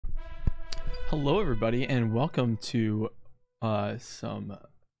Hello everybody and welcome to we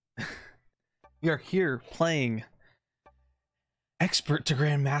are here playing Expert to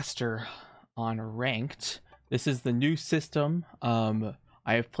Grandmaster on ranked. This is the new system. I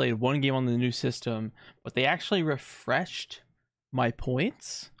have played one game on the new system, but they actually refreshed my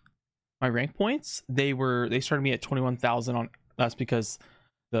points, my rank points. They started me at 21,000 on. That's because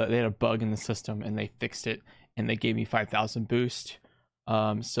they had a bug in the system and they fixed it and they gave me 5,000 boost.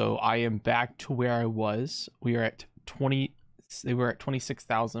 So I am back to where I was. We are at 20. They were at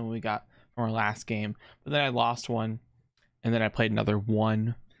 26,000 when we got from our last game, but then I lost one, and then I played another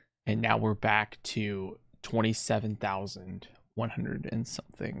one, and now we're back to 27,100 and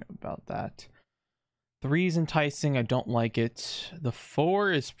something about that. 3 is enticing. I don't like it. The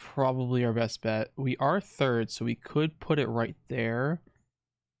 4 is probably our best bet. We are third, so we could put it right there.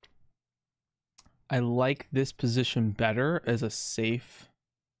 I like this position better as a safe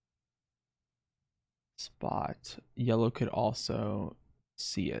spot. Yellow could also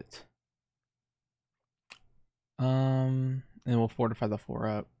see it. And we'll fortify the 4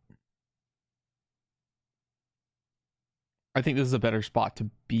 up. I think this is a better spot to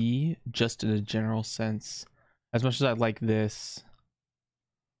be, just in a general sense. As much as I like this,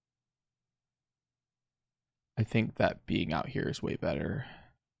 I think that being out here is way better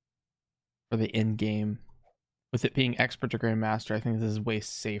for the end game. With it being Expert to Grandmaster, I think this is way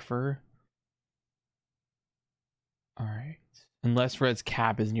safer. All right, unless red's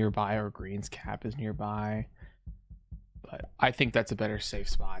cap is nearby or green's cap is nearby, but I think that's a better safe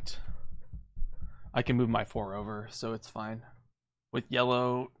spot. I can move my 4 over, so it's fine. With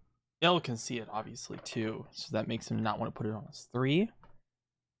yellow can see it obviously too, so that makes him not want to put it on his 3.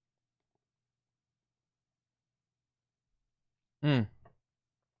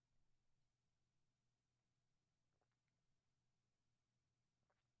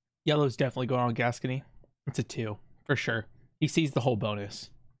 Yellow's definitely going on Gascony. It's a 2 for sure. He sees the whole bonus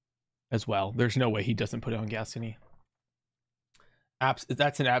as well. There's no way he doesn't put it on Gascony.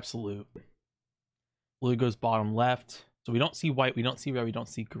 That's an absolute. Blue goes bottom left. So we don't see white, we don't see red, we don't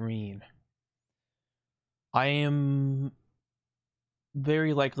see green. I am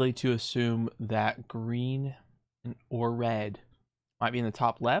very likely to assume that green or red might be in the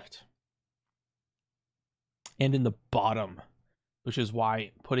top left and in the bottom, which is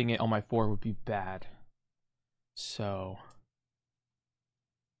why putting it on my 4 would be bad. So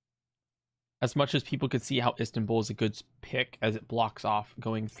as much as people could see how Istanbul is a good pick as it blocks off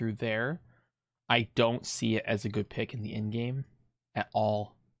going through there, I don't see it as a good pick in the end game at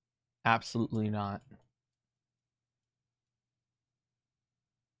all. Absolutely not.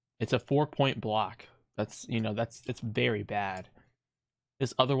 It's a 4-point block. That's, it's very bad.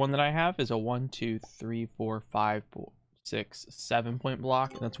 This other one that I have is a 1, 2, 3, 4, 5, 6, 7-point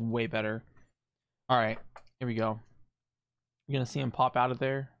block, and that's way better. All right, here we go. You're gonna see him pop out of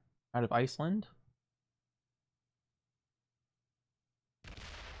there, out of Iceland.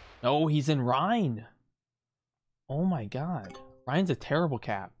 Oh, he's in Rhine. Oh my god. Rhine's a terrible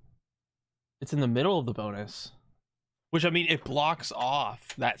cap. It's in the middle of the bonus. Which, I mean, it blocks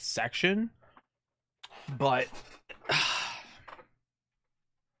off that section. But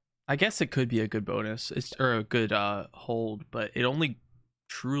I guess it could be a good bonus. Or a good hold. But it only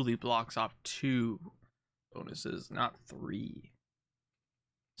truly blocks off 2 bonuses, not 3.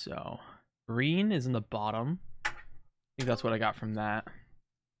 So, green is in the bottom. I think that's what I got from that.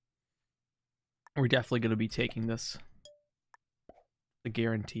 We're definitely going to be taking this. The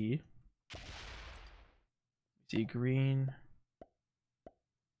guarantee. See green.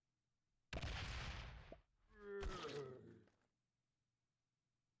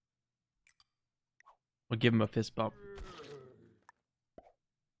 We'll give him a fist bump.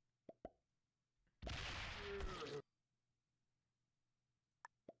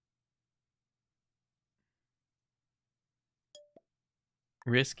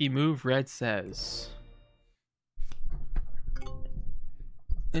 Risky move, red says.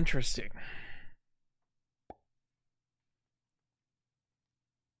 Interesting.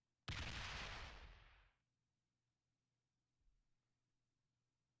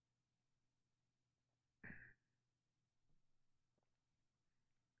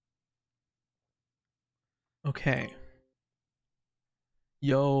 Okay.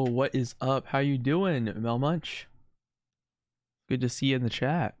 Yo, what is up? How you doing, Mel Munch? Good to see you in the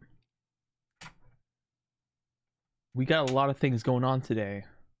chat. We got a lot of things going on today.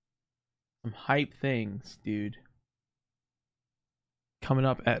 Some hype things, dude. Coming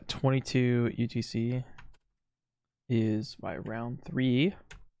up at 22 UTC is by round 3.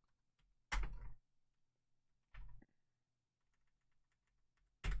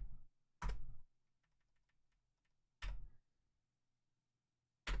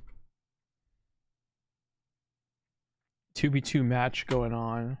 2v2 match going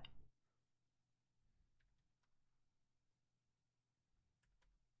on.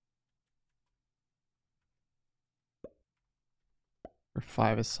 For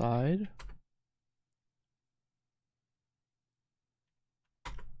 5 aside.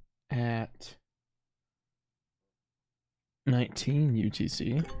 At 19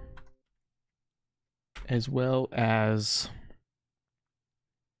 UTC. As well as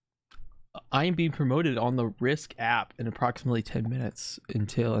I am being promoted on the Risk app in approximately 10 minutes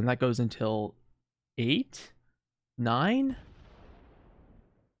until, and that goes until 8 to 9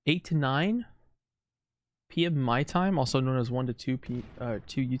 p.m. my time, also known as 1 to 2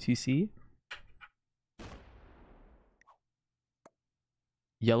 UTC.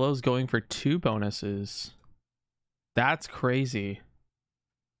 Yellow's going for 2 bonuses. That's crazy.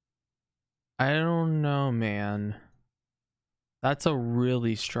 I don't know, man. That's a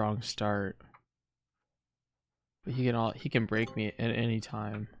really strong start. But he can break me at any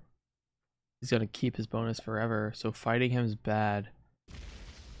time. He's gonna keep his bonus forever, so fighting him is bad.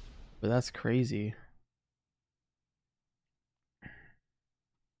 But that's crazy.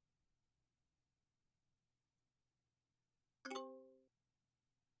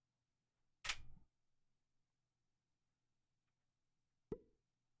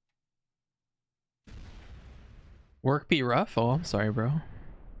 Work be rough? Oh, I'm sorry, bro.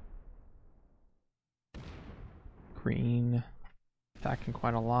 Green. Attacking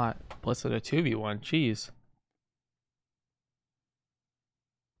quite a lot. Plus at a 2v1. Jeez.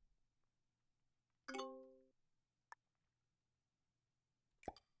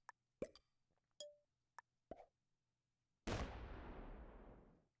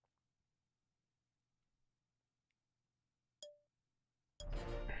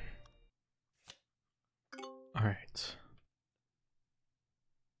 All right.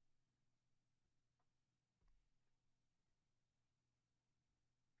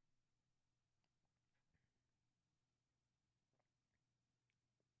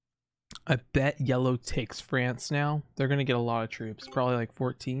 I bet yellow takes France now. They're gonna get a lot of troops. Probably like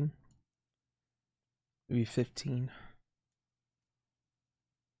 14. Maybe 15.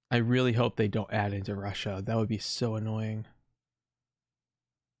 I really hope they don't add into Russia. That would be so annoying.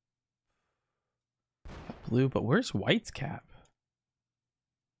 Blue, but where's white's cap?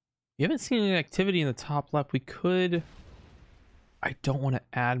 You haven't seen any activity in the top left. We could... I don't want to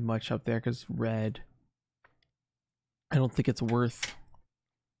add much up there because red. I don't think it's worth...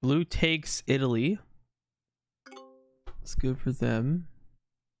 Blue takes Italy. It's good for them.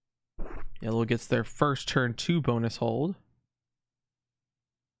 Yellow gets their first turn 2 bonus hold.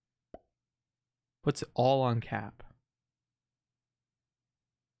 Puts it all on cap.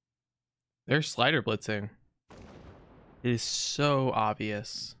 They're slider blitzing. It is so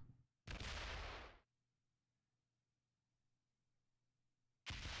obvious.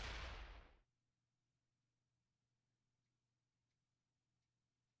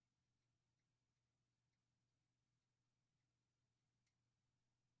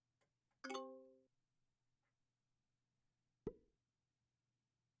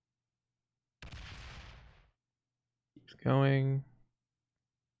 Keeps going.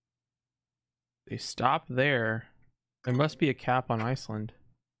 They stop there. There must be a cap on Iceland.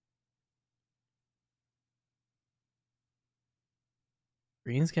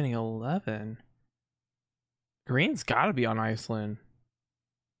 Green's getting 11. Green's gotta be on Iceland.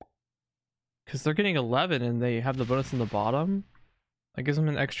 Because they're getting 11 and they have the bonus in the bottom. That gives them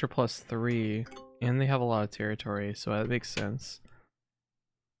an extra +3. And they have a lot of territory, so that makes sense.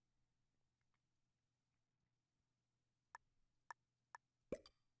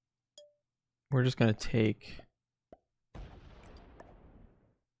 We're just gonna take...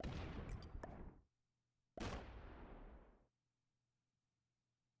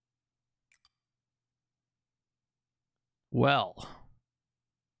 Well...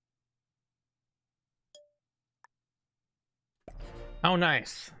 Oh,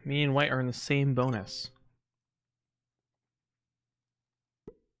 nice. Me and white are in the same bonus.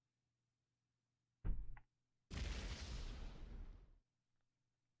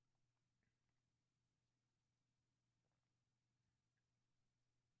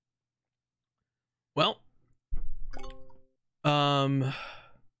 Well, I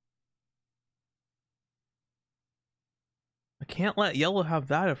can't let yellow have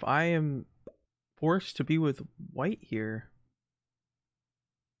that if I am forced to be with white here.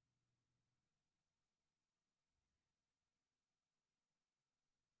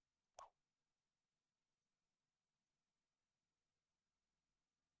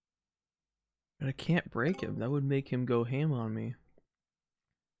 But I can't break him. That would make him go ham on me.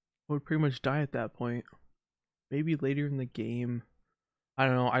 I would pretty much die at that point. maybe later in the game. I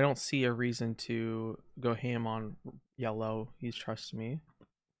don't know. I don't see a reason to go ham on yellow. He's trusting me.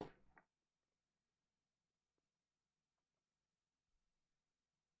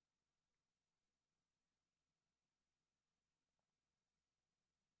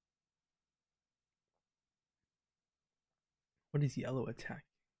 What is yellow attack?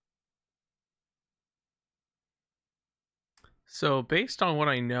 So based on what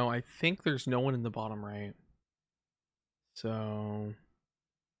I know, I think there's no one in the bottom right. So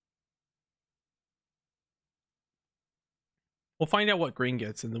we'll find out what green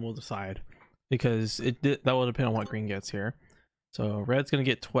gets and then we'll decide, because that will depend on what green gets here. So red's gonna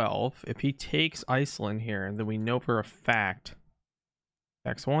get 12. If he takes Iceland here, then we know for a fact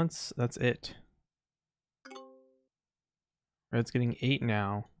X once, that's it. Red's getting 8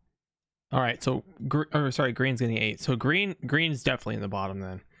 now. All right, so green's getting 8. So green's definitely in the bottom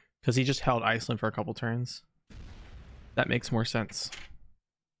then, because he just held Iceland for a couple turns. That makes more sense.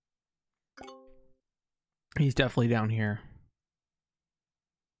 He's definitely down here.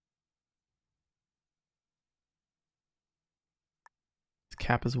 His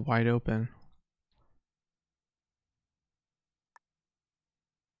cap is wide open.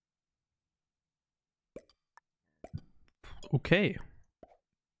 Okay.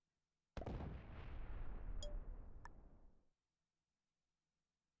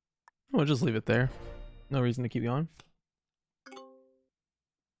 We'll just leave it there. No reason to keep going.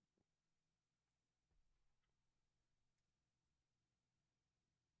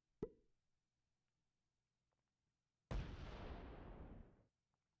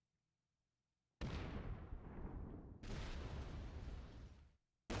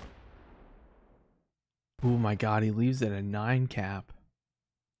 Oh my god, he leaves at a 9 cap.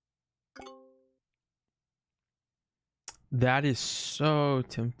 That is so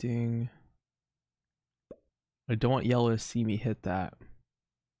tempting. I don't want yellow to see me hit that.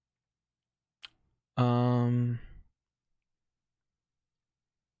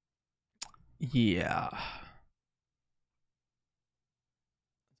 Yeah.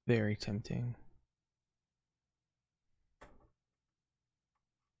 Very tempting.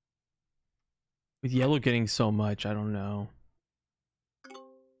 With yellow getting so much, I don't know.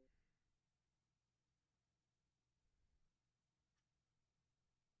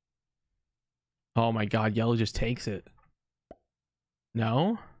 Oh my god, yellow just takes it.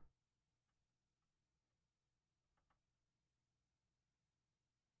 No?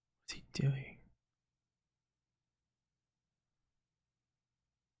 What's he doing?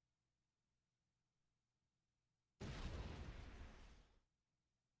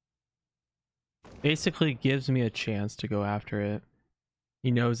 Basically gives me a chance to go after it. He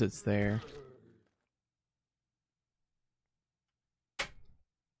knows it's there.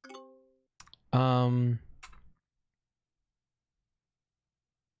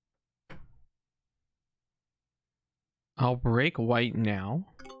 I'll break white now.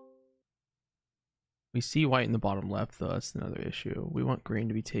 We see white in the bottom left, though. That's another issue. We want green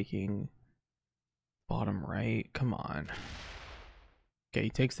to be taking bottom right. Come on. Okay, he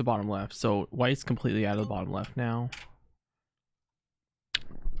takes the bottom left. So white's completely out of the bottom left now.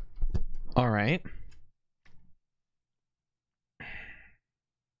 All right.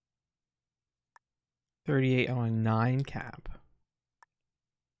 $38 on a 9 cap.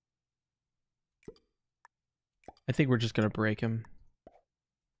 I think we're just gonna break him.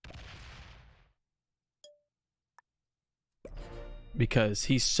 Because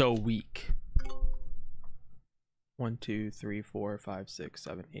he's so weak. 1, 2, 3, 4, 5, 6,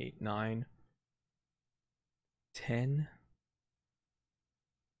 7, 8, 9, 10.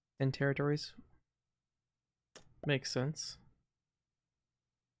 10 territories. Makes sense.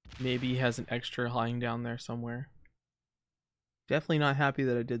 Maybe he has an extra lying down there somewhere. Definitely not happy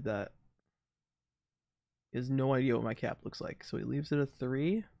that I did that. He has no idea what my cap looks like, so he leaves it a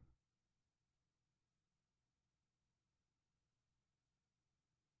 3.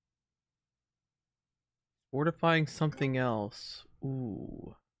 Fortifying something else.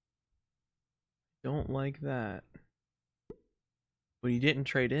 Ooh. Don't like that. But he didn't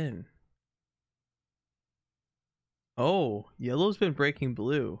trade in. Oh, yellow's been breaking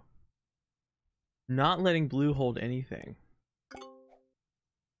blue. Not letting blue hold anything.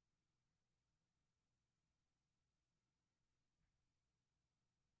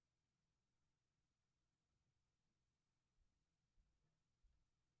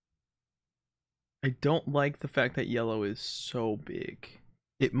 I don't like the fact that yellow is so big.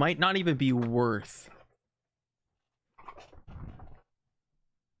 It might not even be worth.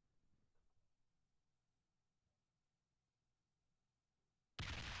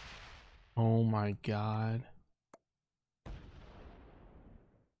 Oh my god.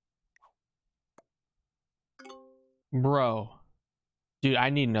 Bro. Dude, I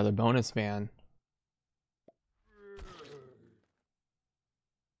need another bonus, man.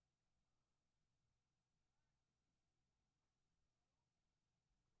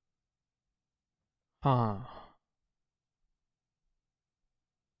 Huh.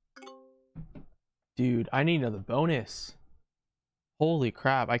 Dude, I need another bonus. Holy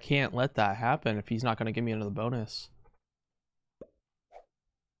crap, I can't let that happen if he's not going to give me another bonus.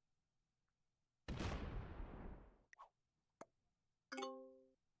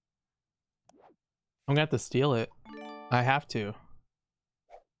 I'm going to have to steal it. I have to.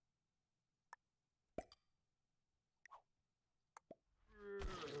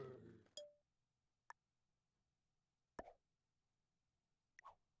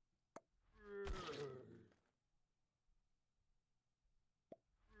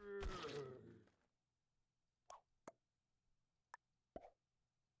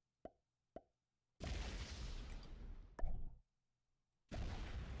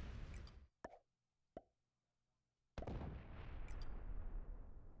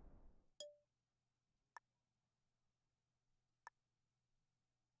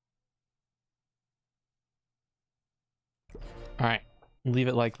 All right, leave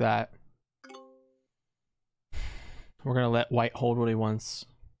it like that. We're gonna let white hold what he wants.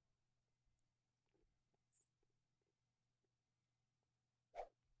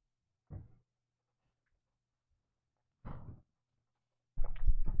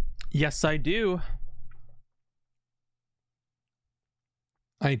 Yes, I do.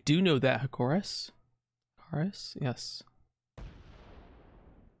 I do know that, Hakoris. Hakoris, yes.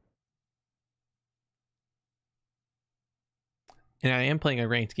 And I am playing a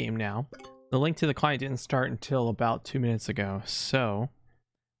ranked game now. The link to the client didn't start until about 2 minutes ago, so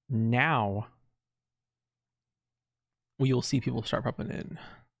now we will see people start popping in.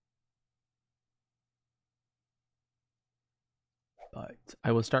 But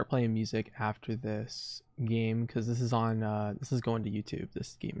I will start playing music after this game because this is on this is going to YouTube.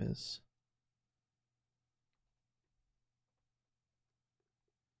 This game is.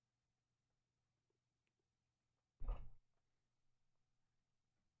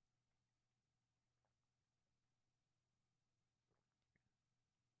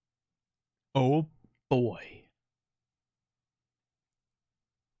 Oh boy.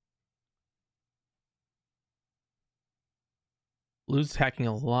 Blue's attacking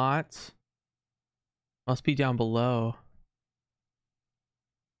a lot. Must be down below.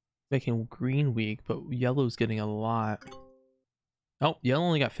 Making green weak, but yellow's getting a lot. Oh, yellow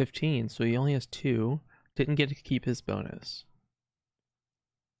only got 15, so he only has 2. Didn't get to keep his bonus.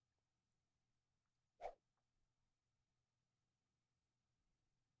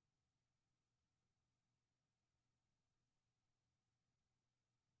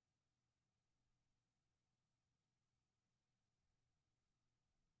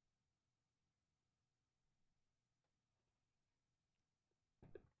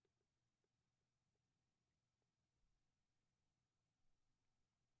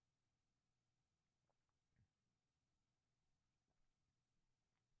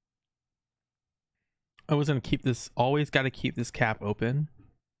 I was gonna keep this, always got to keep this cap open.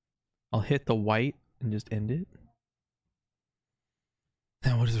 I'll hit the white and just end it.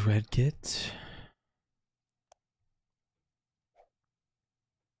 Now what does red get?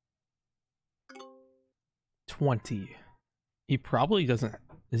 $20. He probably doesn't.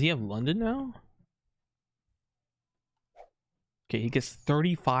 Does he have London now? Okay, he gets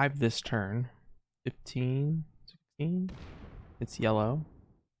 35 this turn. 15, 16. It's yellow.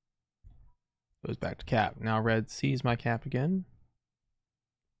 Goes back to cap. Now red sees my cap again.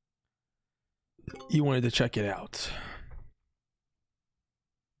 He wanted to check it out.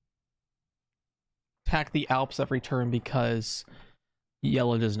 Attack the Alps every turn because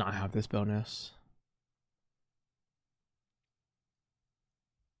yellow does not have this bonus.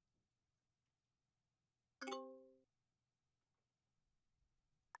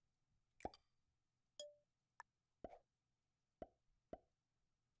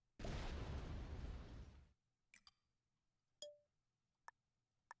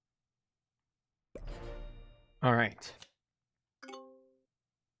 All right.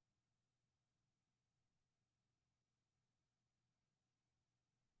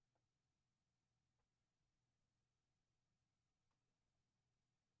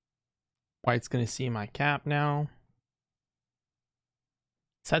 White's gonna see my cap now.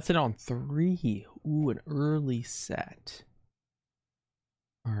 Sets it on 3. Ooh, an early set.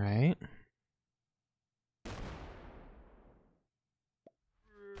 All right.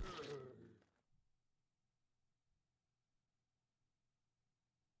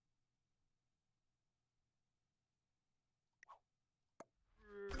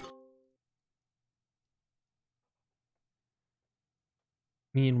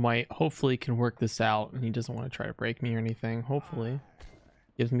 Me and white hopefully can work this out, and he doesn't want to try to break me or anything. Hopefully.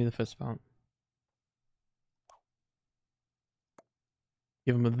 Gives me the fist bump.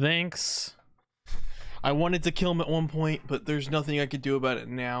 Give him a thanks. I wanted to kill him at one point, but there's nothing I could do about it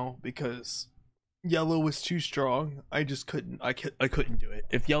now because yellow was too strong. I just couldn't. I couldn't do it.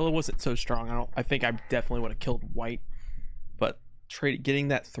 If yellow wasn't so strong, I think I definitely would have killed white. But getting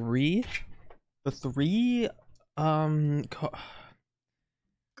that 3, the 3,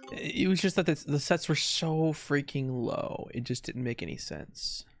 it was just that the sets were so freaking low. It just didn't make any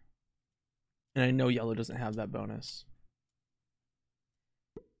sense. And I know yellow doesn't have that bonus.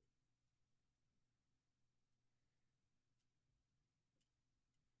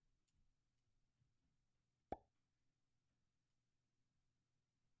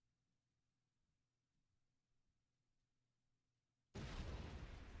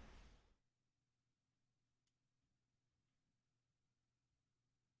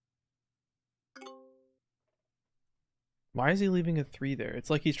 Why is he leaving a 3 there? It's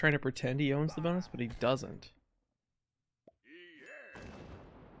like he's trying to pretend he owns the bonus, but he doesn't.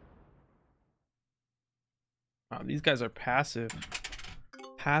 Wow, these guys are passive.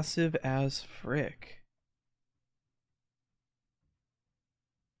 Passive as frick.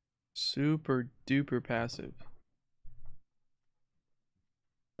 Super duper passive.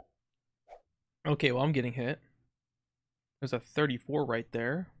 Okay, well, I'm getting hit. There's a 34 right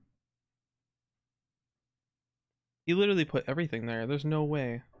there. He literally put everything there. There's no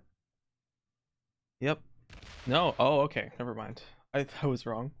way. Yep. No. Oh, okay. Never mind. I was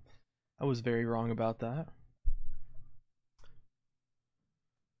wrong. I was very wrong about that.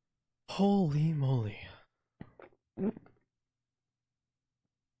 Holy moly.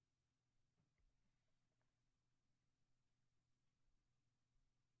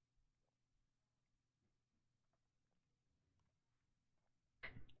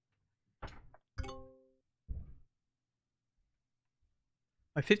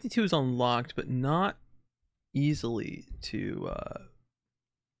 My 52 is unlocked, but not easily to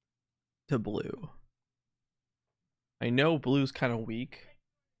blue. I know blue's kind of weak,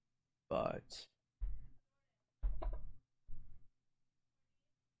 but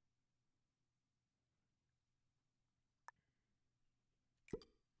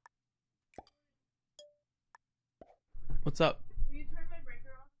what's up? Will you turn my breaker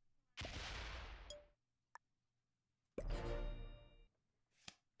off?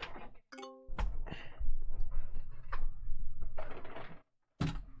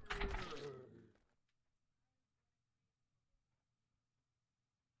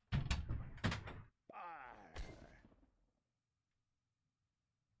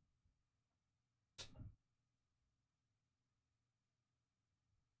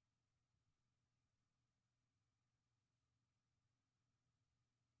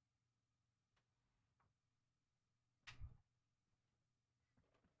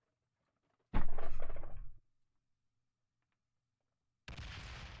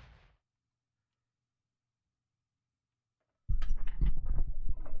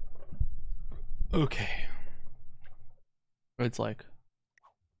 Okay. It's like,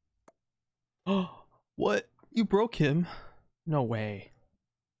 oh, what? You broke him? No way.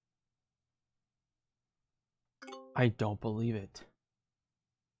 I don't believe it.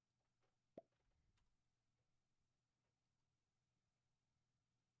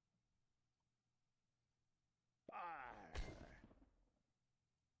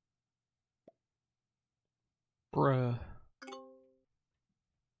 Bruh.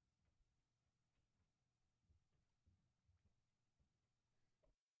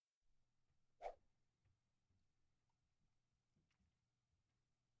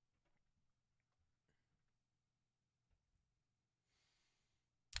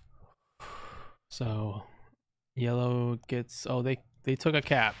 So yellow gets, oh, they took a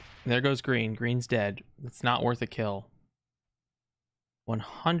cap. There goes green. Green's dead. It's not worth a kill.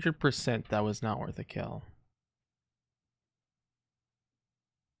 100% that was not worth a kill.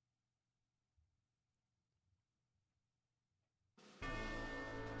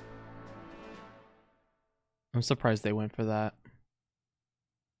 I'm surprised they went for that.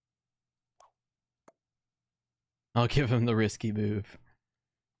 I'll give him the risky move.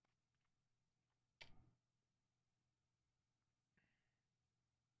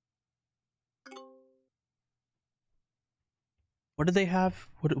 What did they have?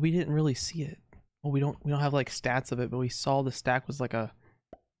 What, we didn't really see it. Well, we don't have like stats of it, but we saw the stack was like a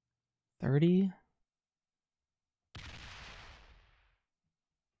 30.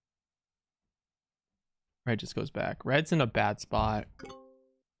 Red just goes back. Red's in a bad spot.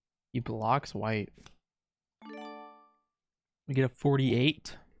 He blocks white. We get a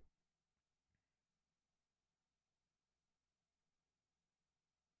 48.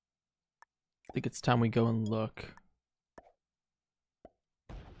 I think it's time we go and look.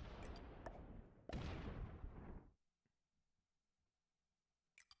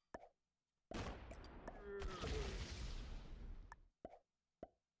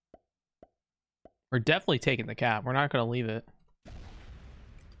 We're definitely taking the cap. We're not going to leave it.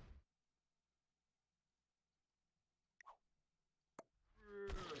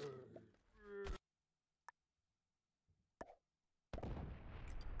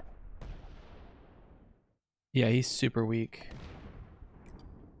 Yeah, he's super weak.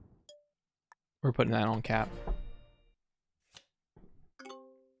 We're putting that on cap.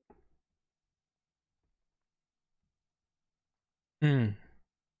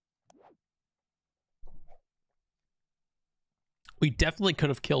 We definitely could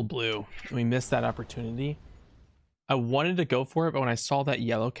have killed blue. We missed that opportunity. I wanted to go for it, but when I saw that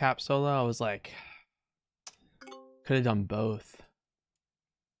yellow cap solo, I was like, could have done both.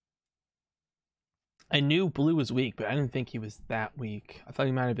 I knew blue was weak, but I didn't think he was that weak. I thought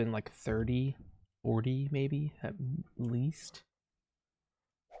he might have been like 30, 40 maybe at least.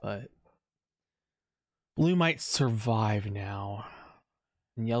 But blue might survive now.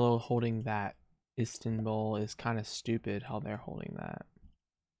 And yellow holding that Istanbul is kind of stupid how they're holding that.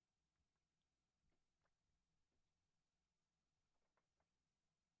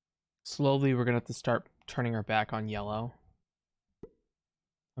 Slowly, we're going to have to start turning our back on yellow.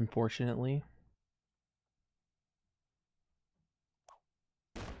 Unfortunately.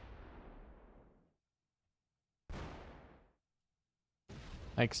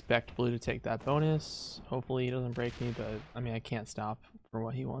 I expect blue to take that bonus. Hopefully he doesn't break me, but I mean, I can't stop for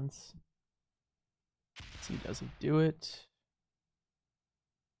what he wants. So he doesn't do it.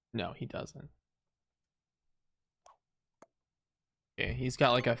 No, he doesn't. Okay, he's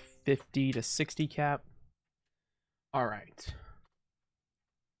got like a 50 to 60 cap. All right.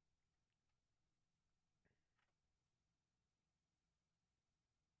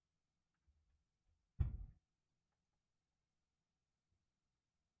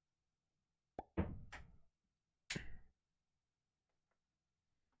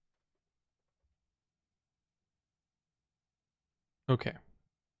 Okay.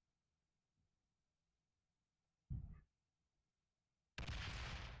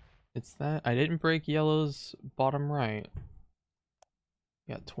 It's that. I didn't break yellow's bottom right.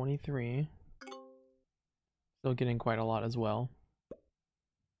 Got 23. Still getting quite a lot as well.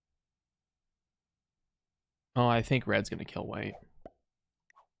 Oh, I think red's gonna kill white.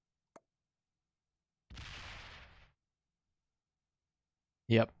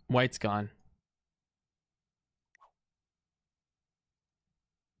 Yep, white's gone.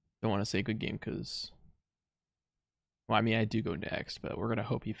 Don't want to say good game because, well, I mean, I do go next, but we're gonna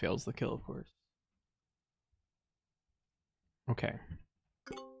hope he fails the kill, of course. Okay.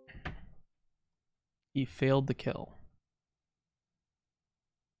 He failed the kill.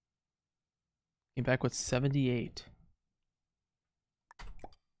 Came back with 78.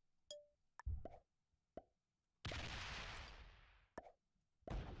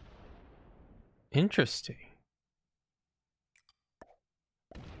 Interesting.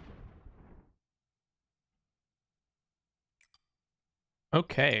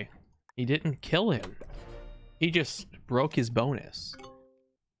 Okay. He didn't kill him. He just broke his bonus.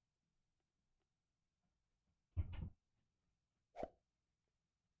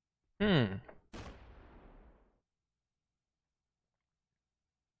 Hmm.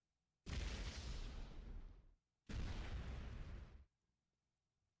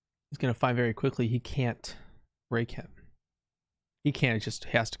 He's gonna find very quickly he can't break him. He can't, it just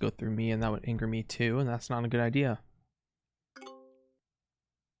has to go through me, and that would anger me too, and that's not a good idea.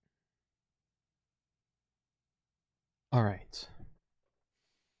 All right.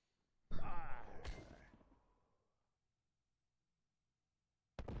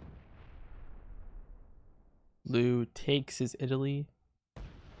 Blue takes his Italy.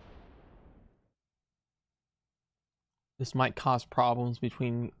 This might cause problems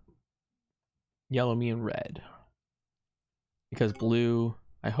between yellow, me, and red. Because blue,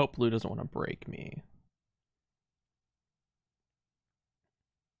 I hope blue doesn't want to break me.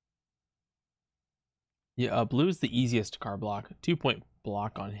 Yeah, blue's the easiest to card block. 2-point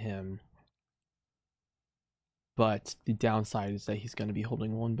block on him. But the downside is that he's going to be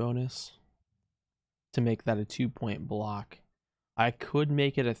holding 1 bonus to make that a 2-point block. I could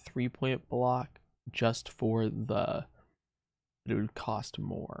make it a 3-point block just for the, but it would cost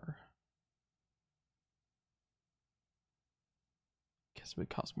more. Guess it would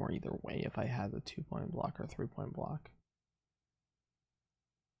cost more either way if I had the 2-point block or 3-point block.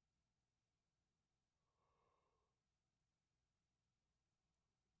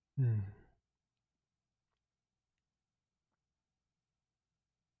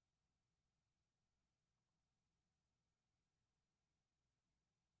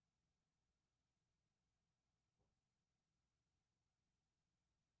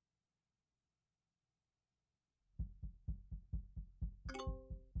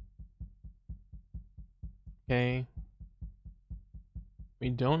 Okay. We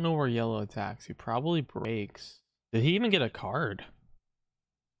don't know where yellow attacks. He probably breaks. Did he even get a card?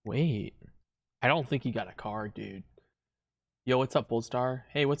 Wait. I don't think he got a card, dude. Yo, what's up, Boldstar?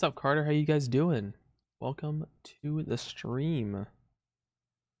 Hey, what's up, Carter? How you guys doing? Welcome to the stream.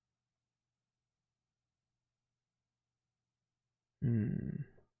 One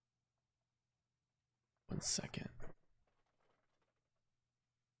second.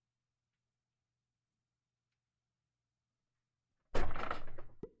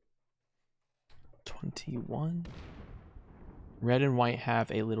 $21. Red and white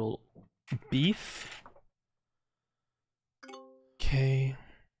have a little beef. Okay.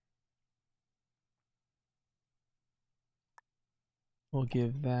 We'll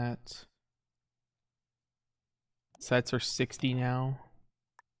give that. Sets are 60 now.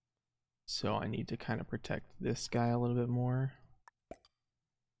 So I need to kind of protect this guy a little bit more.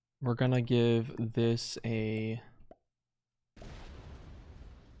 We're gonna give this a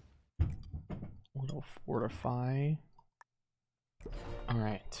little fortify. All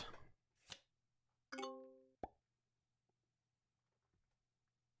right.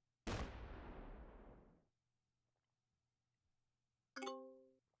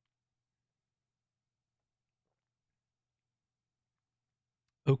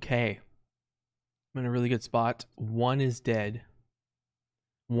 Okay. I'm in a really good spot. One is dead.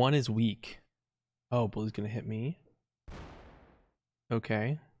 One is weak. Oh, blue's gonna hit me.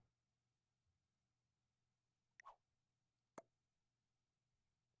 Okay.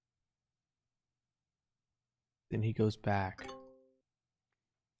 Then he goes back.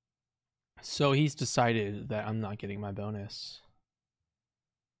 So he's decided that I'm not getting my bonus.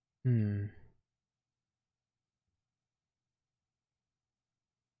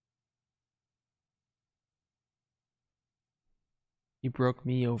 He broke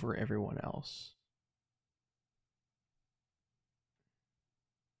me over everyone else.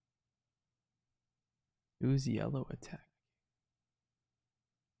 Who's yellow attack?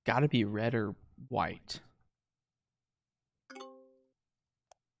 Gotta be red or white.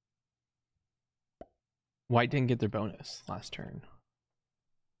 White didn't get their bonus last turn.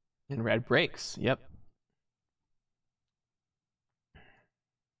 And red breaks. Yep.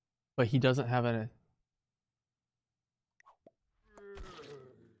 But he doesn't have a...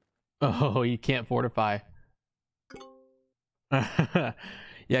 Oh, he can't fortify. Yeah,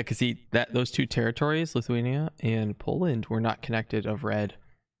 because those two territories, Lithuania and Poland, were not connected of red.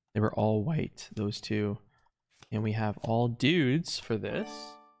 They were all white, those two. And we have all dudes for this.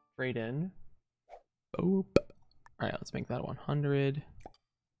 Trade in. Boop. Alright, let's make that 100.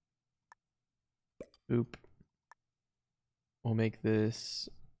 Boop. We'll make this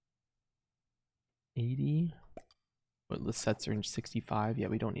 80. But the sets are in 65. Yeah,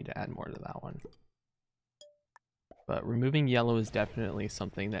 we don't need to add more to that one. But removing yellow is definitely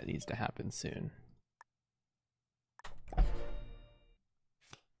something that needs to happen soon.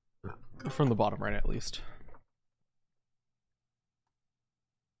 From the bottom right, at least.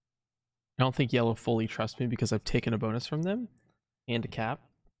 I don't think yellow fully trusts me because I've taken a bonus from them and a cap.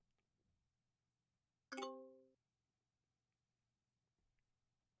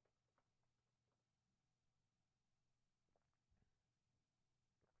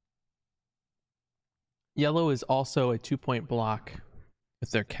 Yellow is also a 2-point block with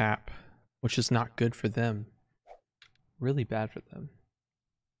their cap, which is not good for them. Really bad for them.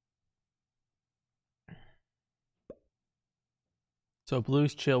 So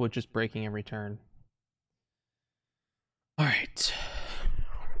blue's chill with just breaking every turn. All right.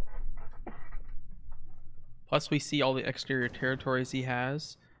 Plus we see all the exterior territories he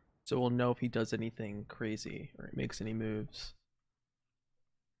has, so we'll know if he does anything crazy or makes any moves.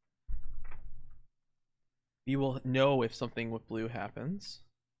 We will know if something with blue happens.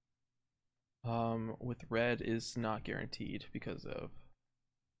 With red is not guaranteed because of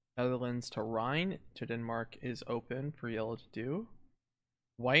Netherlands to Rhine to Denmark is open for yellow to do.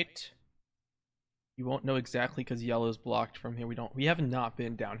 White, you won't know exactly because yellow is blocked from here. We have not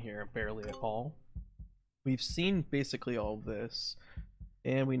been down here barely at all. We've seen basically all of this,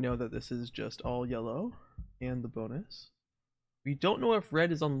 and we know that this is just all yellow and the bonus. We don't know if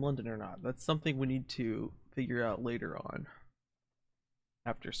red is on London or not. That's something we need to figure out later on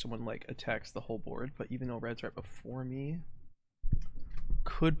after someone like attacks the whole board. But even though red's right before me,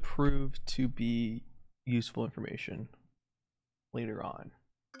 could prove to be useful information later on.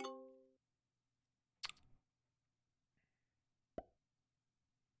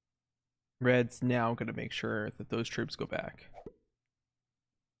 Red's now going to make sure that those troops go back.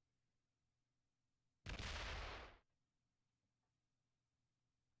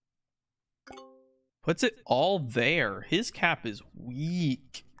 Puts it all there. His cap is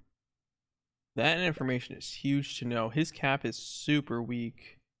weak. That information is huge to know. His cap is super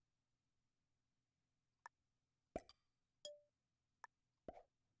weak.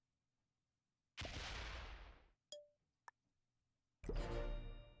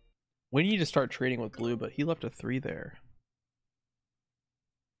 We need to start trading with blue, but he left a 3 there.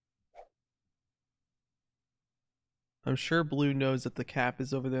 I'm sure blue knows that the cap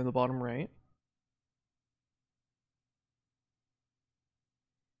is over there in the bottom right.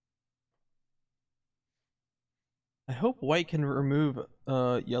 I hope white can remove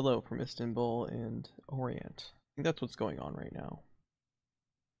yellow from Istanbul and Orient. I think that's what's going on right now.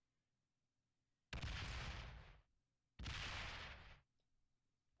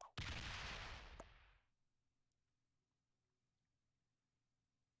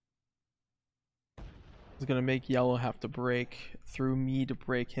 He's gonna make yellow have to break through me to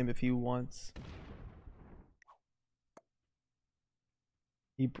break him if he wants.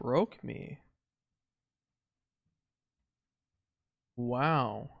 He broke me.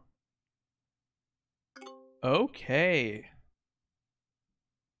 Wow. Okay.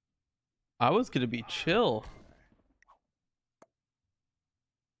 I was gonna be chill.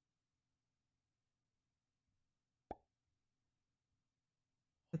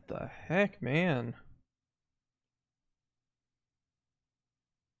 What the heck, man?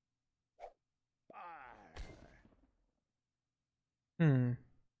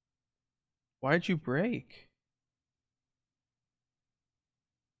 Why'd you break?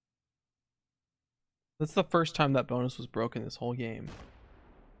 That's the first time that bonus was broken this whole game.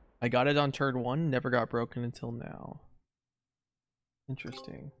 I got it on turn 1, never got broken until now.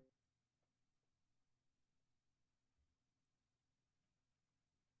 Interesting.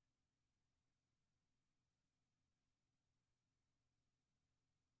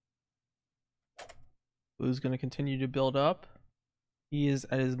 Blue's gonna continue to build up. He is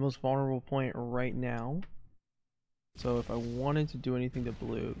at his most vulnerable point right now. So if I wanted to do anything to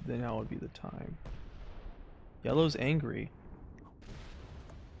blue, then now would be the time. Yellow's angry.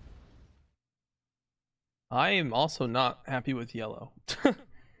 I am also not happy with yellow.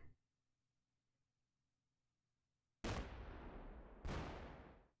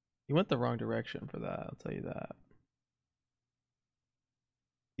 He went the wrong direction for that, I'll tell you that.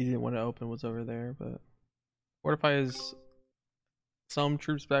 He didn't want to open what's over there, but fortify is some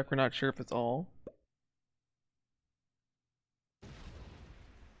troops back. We're not sure if it's all.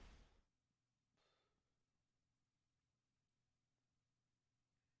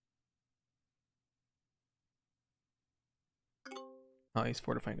 Oh, he's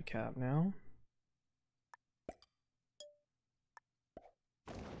fortifying the cap now.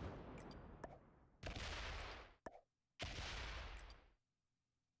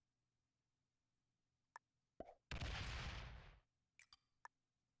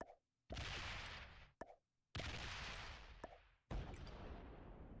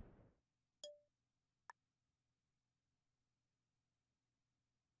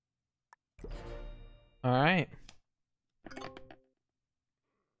 All right.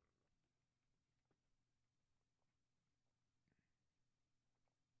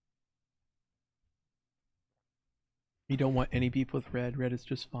 You don't want any beef with red. Red is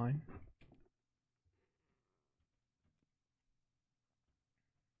just fine.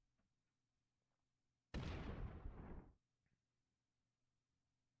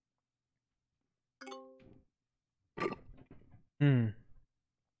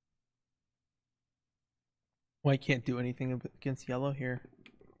 White can't do anything against yellow here.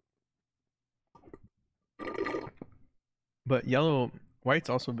 But white's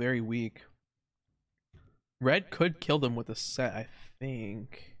also very weak. Red could kill them with a set, I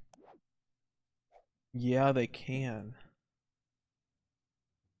think. Yeah, they can.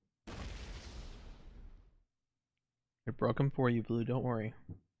 I broke them for you, blue, don't worry.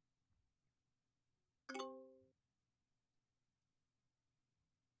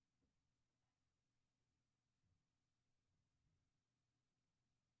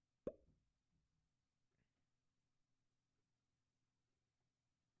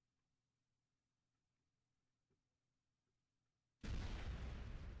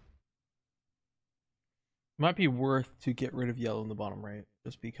 Might be worth to get rid of yellow in the bottom right,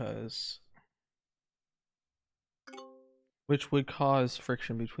 just because which would cause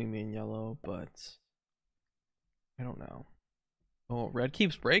friction between me and yellow, but I don't know. Oh, red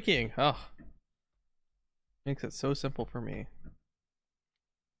keeps breaking. Oh, makes it so simple for me.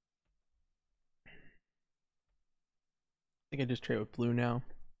 I think I just trade with blue now.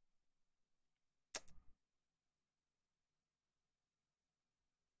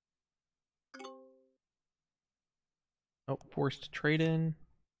 Oh, forced to trade in.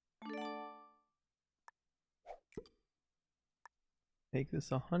 Make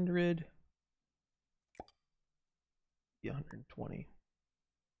this 100. Be 120.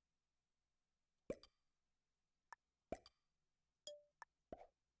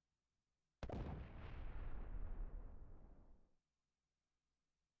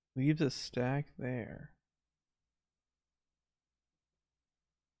 Leaves a stack there.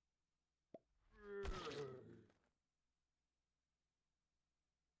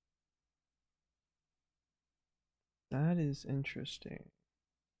 That is interesting.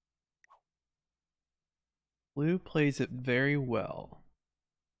 Blue plays it very well.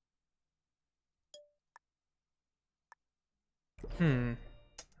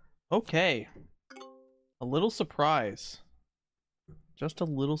 Okay. A little surprise. Just a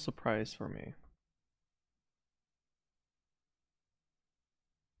little surprise for me.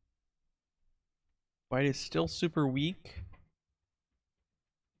 White is still super weak.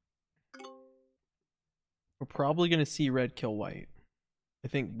 We're probably going to see red kill white. I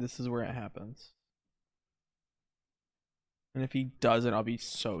think this is where it happens. And if he doesn't, I'll be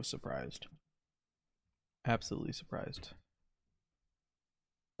so surprised. Absolutely surprised.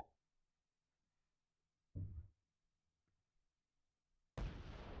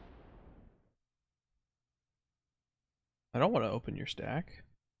 I don't want to open your stack.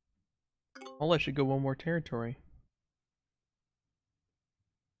 I'll let you go one more territory.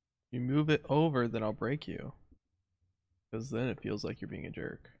 You move it over, then I'll break you. Because then it feels like you're being a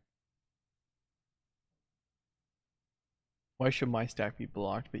jerk. Why should my stack be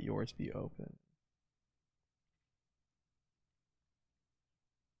blocked but yours be open?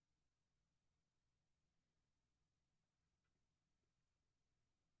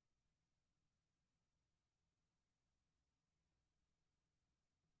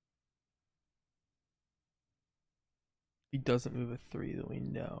 He doesn't move a 3 that we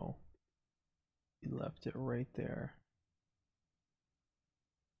know. He left it right there.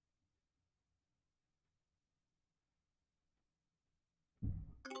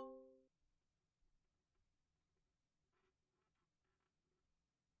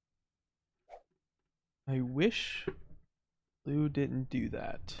 I wish blue didn't do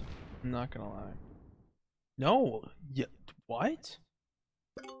that. I'm not gonna lie. No! Yeah, what?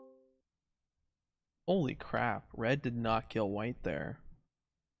 Holy crap. Red did not kill white there.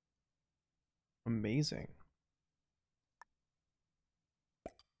 Amazing.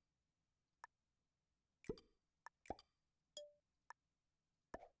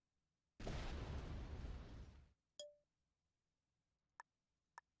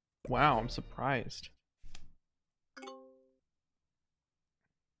 Wow, I'm surprised.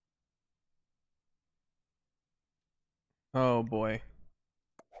 Oh boy.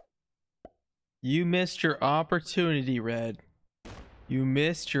 You missed your opportunity, Red. You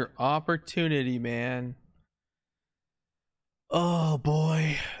missed your opportunity, man. Oh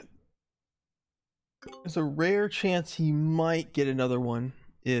boy. There's a rare chance he might get another one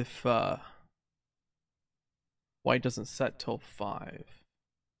if white doesn't set till 5.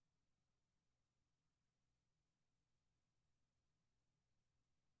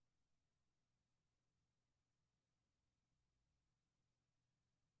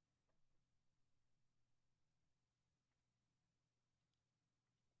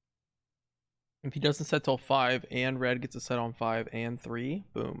 If he doesn't set till 5 and red gets a set on 5 and 3,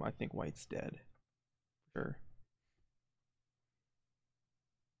 boom, I think white's dead. Sure.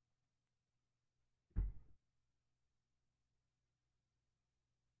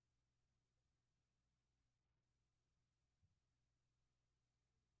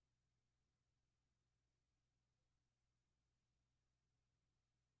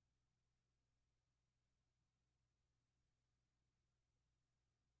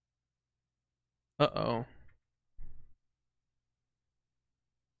 Uh-oh.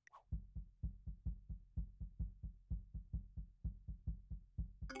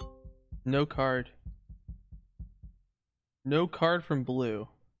 No card. No card from blue.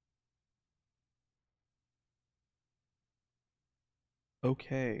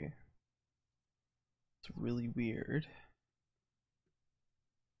 Okay. It's really weird.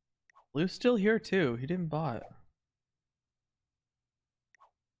 Blue's still here too. He didn't bot.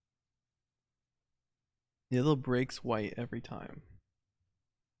 Yellow breaks white every time.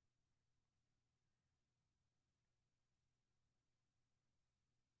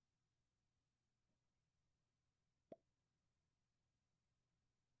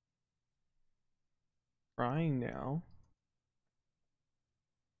 Trying now.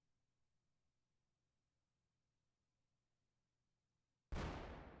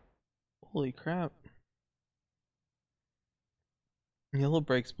 Holy crap. Yellow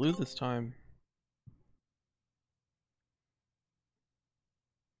breaks blue this time.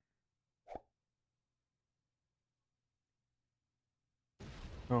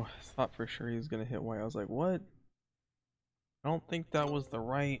 Oh, I thought for sure he was gonna hit white. I was like, what? I don't think that was the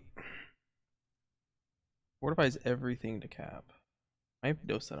right. Fortifies everything to cap. I have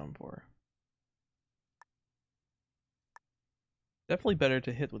no set on 4. Definitely better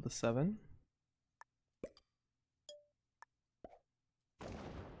to hit with the 7. I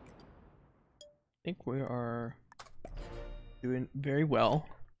think we are doing very well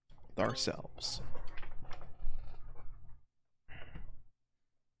with ourselves.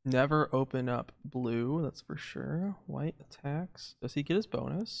 Never open up blue, that's for sure. White attacks. Does he get his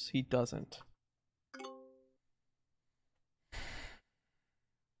bonus? He doesn't.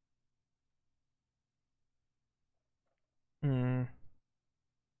 Hmm.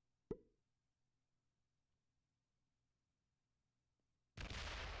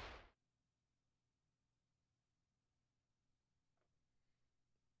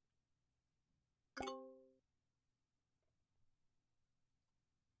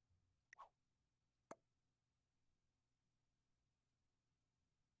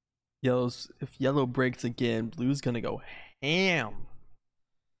 If yellow breaks again, blue's gonna go ham.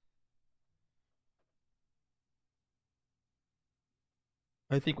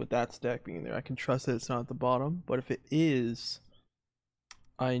 I think with that stack being there, I can trust that it's not at the bottom. But if it is,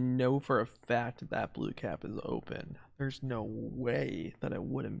 I know for a fact that blue cap is open. There's no way that it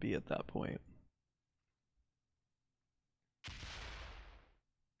wouldn't be at that point.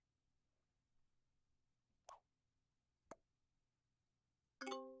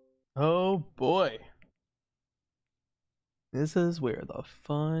 Oh boy. This is where the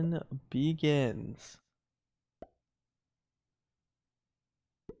fun begins.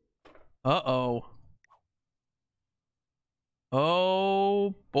 Uh-oh.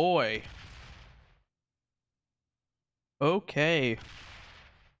 Oh boy. Okay.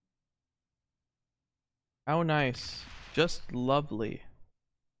 How nice. Just lovely.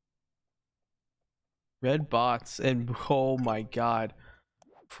 Red bots and oh my god.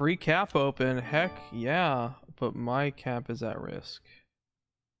 Free cap open. Heck yeah. But my cap is at risk.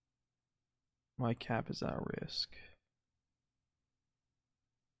 My cap is at risk.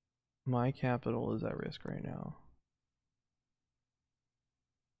 My capital is at risk right now.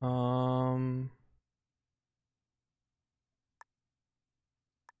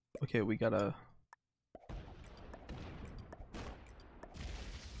 Okay, we gotta.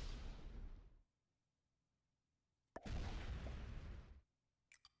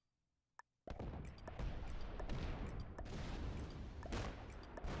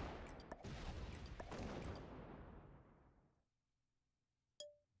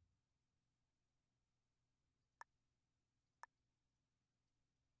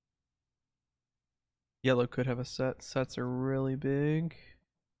 Yellow could have a set. Sets are really big.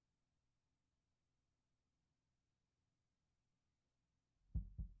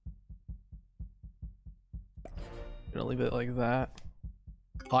 Gonna leave it like that.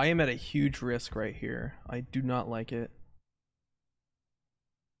 I am at a huge risk right here. I do not like it.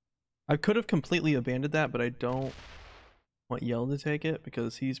 I could have completely abandoned that, but I don't want yellow to take it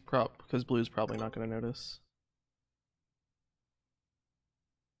because because blue's probably not gonna notice.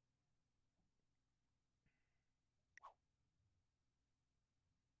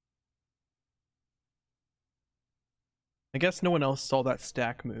 I guess no one else saw that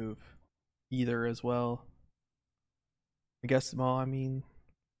stack move either as well. I guess, well, I mean,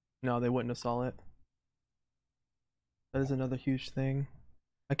 no, they wouldn't have saw it. That is another huge thing.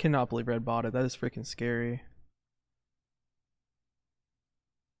 I cannot believe red bought it. That is freaking scary.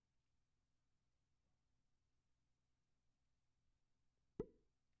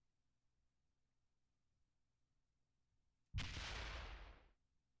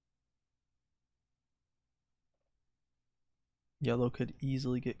 Yellow could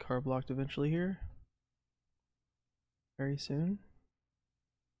easily get card blocked eventually here. Very soon.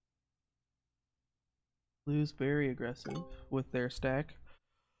 Blue's very aggressive with their stack.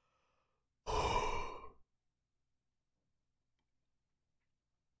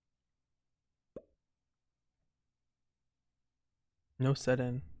 No set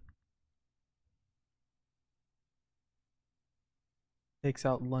in. Takes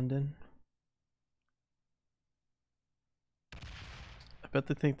out London. I bet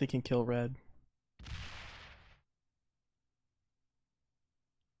they think they can kill red.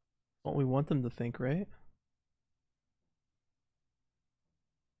 What we want them to think, right?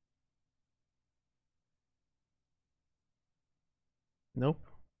 Nope.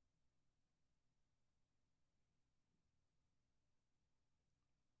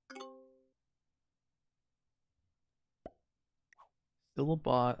 Still a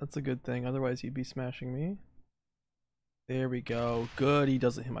bot. That's a good thing. Otherwise, he'd be smashing me. There we go. Good. He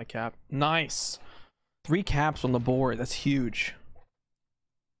doesn't hit my cap. Nice. 3 caps on the board. That's huge.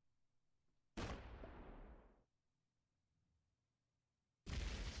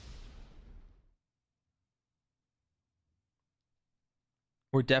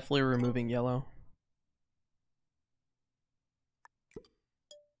 We're definitely removing yellow.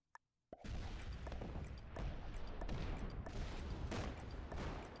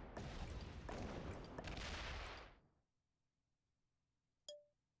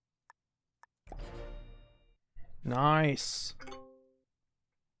 Nice.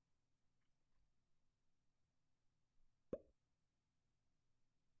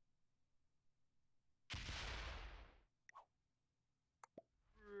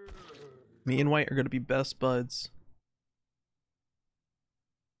 Me and white are going to be best buds.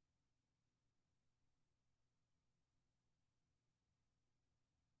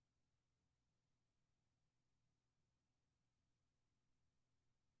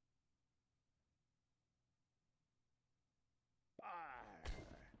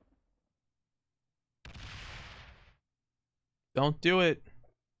 Don't do it.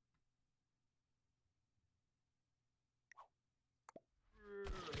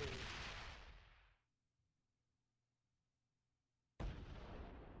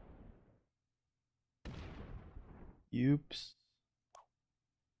 Oops.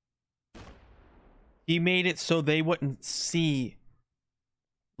 He made it so they wouldn't see.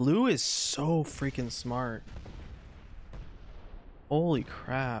 Blue is so freaking smart. Holy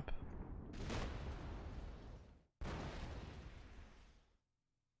crap.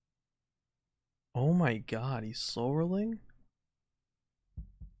 Oh my god, he's slow rolling?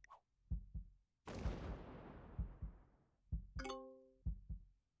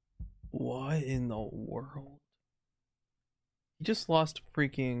 What in the world? He just lost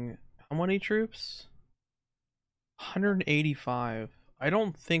freaking how many troops? 185. I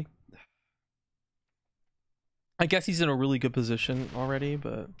don't think, I guess he's in a really good position already,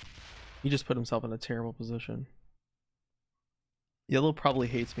 but he just put himself in a terrible position. Yellow probably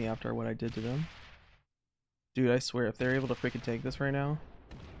hates me after what I did to them. Dude, I swear, if they're able to freaking take this right now.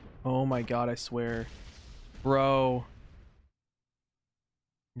 Oh my god, I swear. Bro.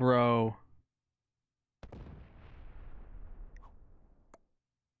 Bro.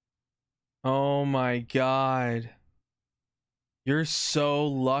 Oh my god. You're so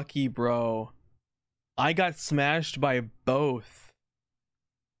lucky, bro. I got smashed by both.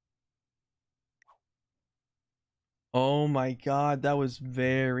 Oh my god, that was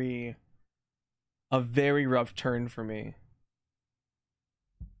a very rough turn for me.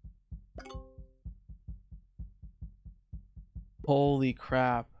 Holy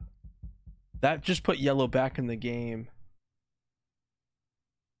crap. That just put yellow back in the game.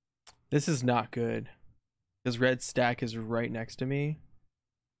 This is not good. Because red stack is right next to me.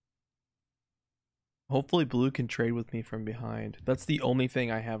 Hopefully blue can trade with me from behind. That's the only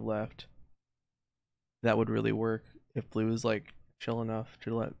thing I have left. That would really work if blue is like chill enough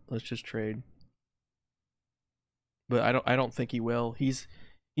to let's just trade. But I don't think he will. He's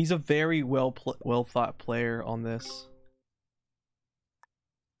a very well thought player on this.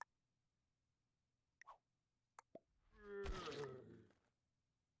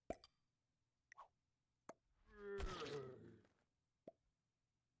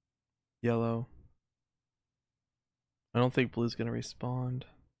 Yellow. I don't think blue's gonna respond.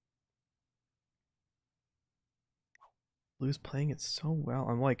 Blue's playing it so well.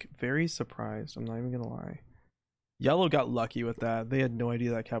 I'm like very surprised. I'm not even gonna lie. Yellow got lucky with that. They had no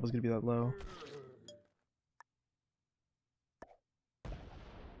idea that cap was gonna be that low.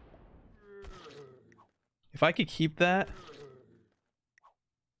 If I could keep that.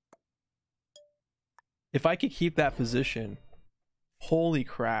 If I could keep that position. Holy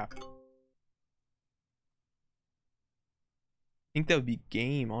crap. I think that would be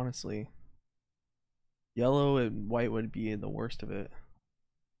game, honestly. Yellow and white would be in the worst of it.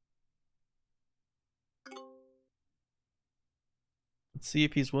 Let's see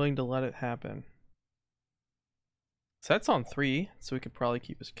if he's willing to let it happen. So that's on 3, so we could probably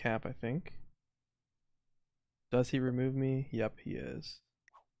keep his cap, I think. Does he remove me? Yep, he is.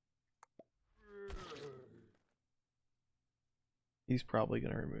 He's probably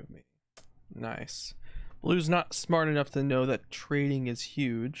gonna remove me. Nice. Blue's not smart enough to know that trading is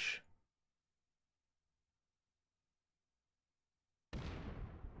huge.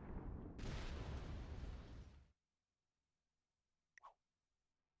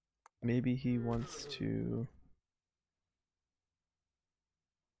 Maybe he wants to...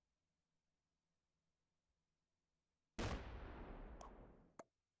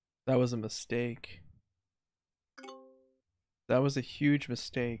 That was a mistake. That was a huge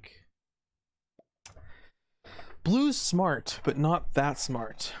mistake. Blue's smart, but not that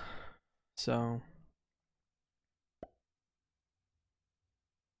smart. So...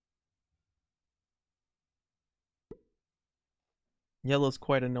 Yellow's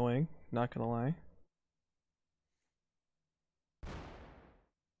quite annoying, not gonna lie.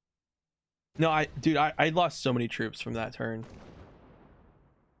 No, dude, I lost so many troops from that turn.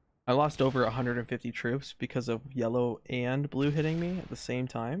 I lost over 150 troops because of yellow and blue hitting me at the same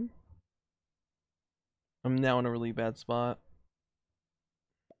time. I'm now in a really bad spot.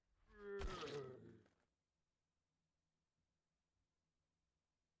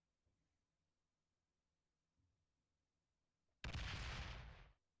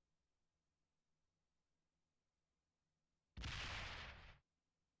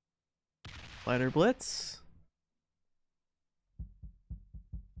 Lighter blitz.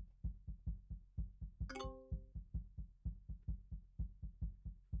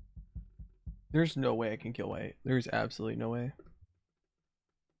 There's no way I can kill white. There's absolutely no way.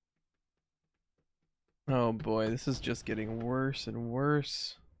 Oh boy, this is just getting worse and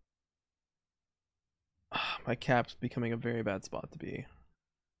worse. My cap's becoming a very bad spot to be.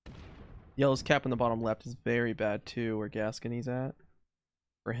 Yellow's cap in the bottom left is very bad too, where Gascony's at.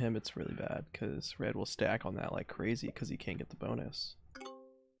 For him, it's really bad because red will stack on that like crazy because he can't get the bonus.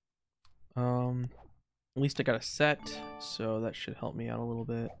 At least I got a set, so that should help me out a little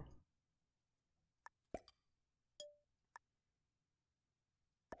bit.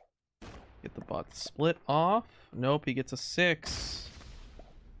 Get the bot split off. Nope, he gets a 6.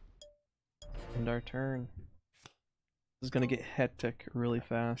 End our turn. This is gonna get hectic really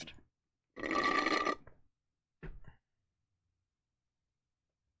fast.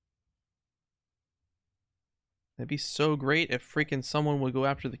 It'd be so great if freaking someone would go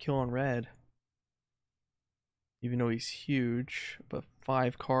after the kill on red. Even though he's huge, but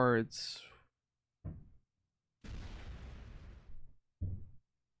 5 cards.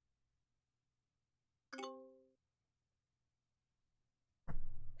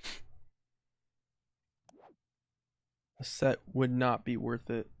 A set would not be worth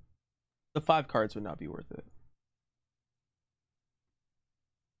it. The 5 cards would not be worth it.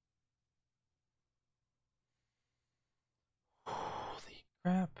 Holy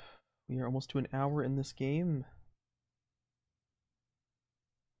crap. We are almost to an hour in this game.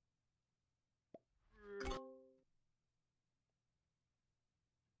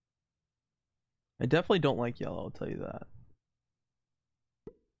 I definitely don't like yellow, I'll tell you that.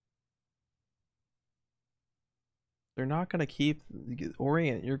 They're not gonna keep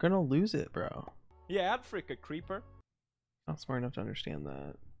Orient. You're gonna lose it, bro. Yeah, I'd freak a creeper. Not smart enough to understand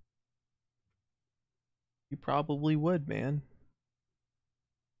that. You probably would, man.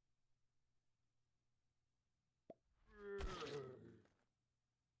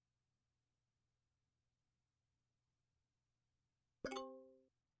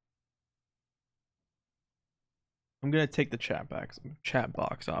 I'm gonna take the chat box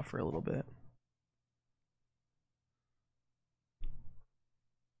off for a little bit.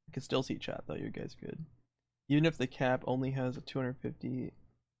 I can still see chat though. You guys are good. Even if the cap only has a 250, you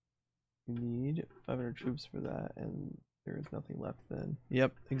need 500 troops for that, and there is nothing left then.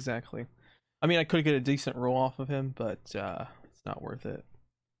 Yep, exactly. I mean, I could get a decent roll off of him, but it's not worth it.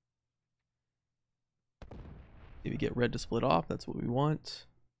 Maybe get red to split off. That's what we want.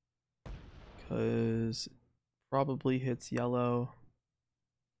 Because probably hits yellow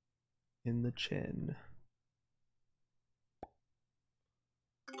in the chin.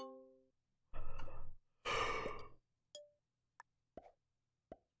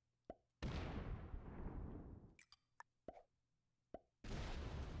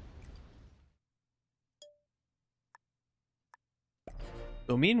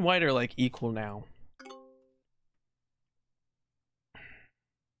 So me and white are like equal now.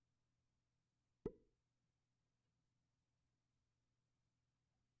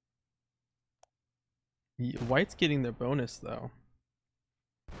 White's getting their bonus though.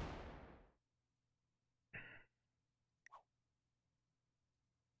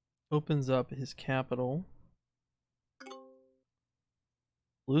 Opens up his capital.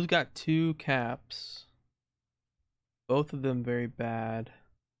 Blue's got 2 caps. Both of them very bad.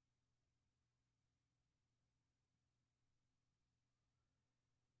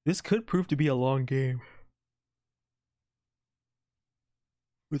 This could prove to be a long game.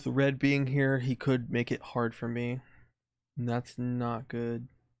 With red being here, he could make it hard for me. And that's not good.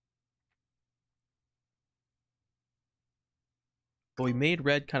 But we made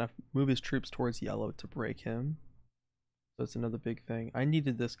red kind of move his troops towards yellow to break him. So that's another big thing. I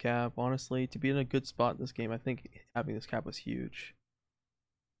needed this cap, honestly. To be in a good spot in this game, I think having this cap was huge.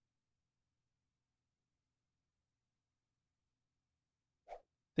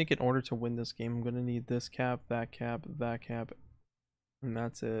 I think in order to win this game, I'm going to need this cap, that cap, that cap, and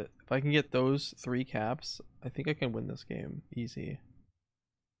that's it. If I can get those 3 caps, I think I can win this game. Easy.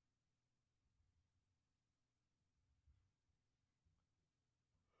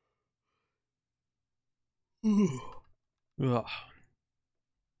 Ugh.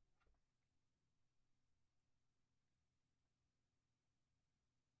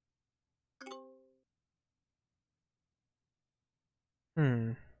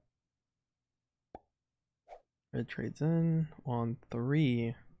 Red trades in on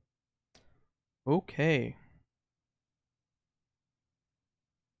 3. Okay.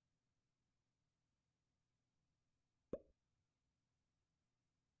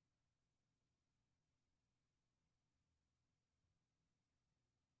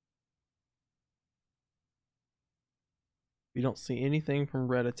 We don't see anything from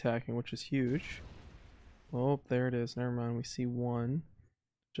red attacking, which is huge. Oh, there it is. Never mind. We see 1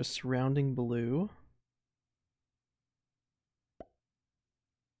 just surrounding blue.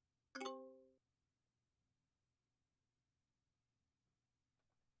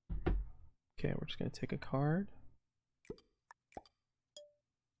 Okay, we're just going to take a card.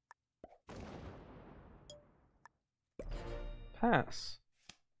 Pass.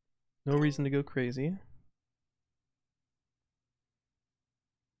 No reason to go crazy.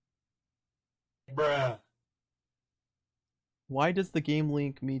 Bruh. Why does the game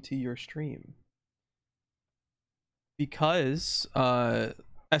link me to your stream? Because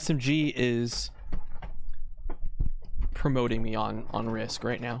SMG is promoting me on Risk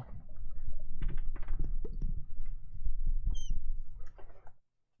right now.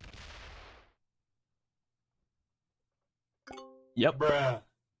 Yep. Bruh.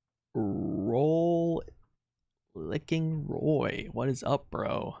 Roll licking Roy. What is up,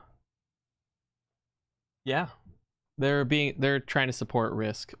 bro? Yeah. They're trying to support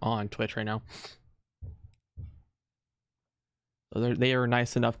Risk on Twitch right now. So they are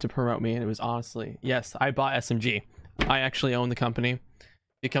nice enough to promote me, and it was honestly, yes, I bought SMG. I actually own the company.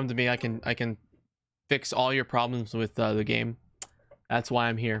 You come to me, I can fix all your problems with the game. That's why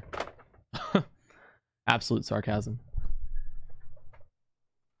I'm here. Absolute sarcasm.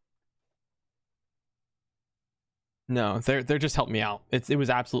 No, they're just helping me out. It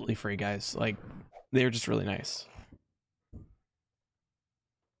was absolutely free, guys. Like, they were just really nice.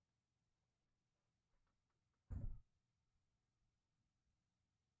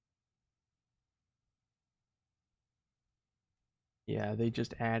 Yeah, they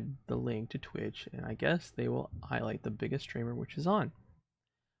just add the link to Twitch, and I guess they will highlight the biggest streamer, which is on.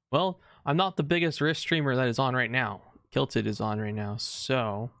 Well, I'm not the biggest Risk streamer that is on right now. Kilted is on right now,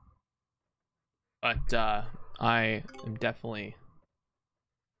 so... But, I am definitely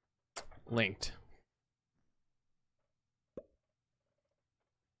linked.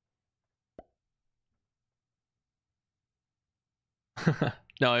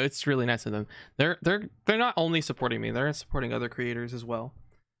 No, it's really nice of them. They're not only supporting me, they're supporting other creators as well.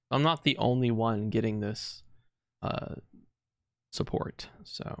 I'm not the only one getting this support,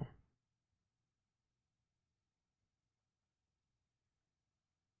 so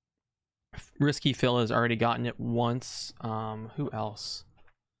Risky Phil has already gotten it once. Who else?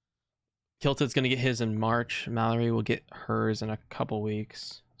 Kilted's gonna get his in March. Mallory will get hers in a couple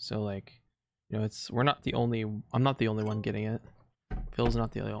weeks. So like, you know, I'm not the only one getting it. Phil's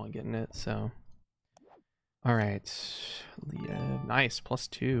not the only one getting it, so. Alright. Leah, nice,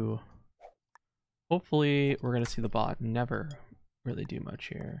 +2. Hopefully we're gonna see the bot never really do much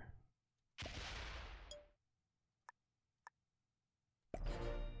here.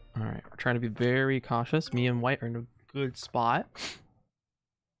 Alright, we're trying to be very cautious. Me and White are in a good spot.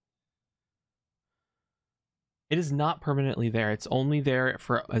 It is not permanently there. It's only there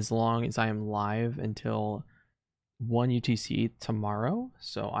for as long as I am live until 1 UTC tomorrow.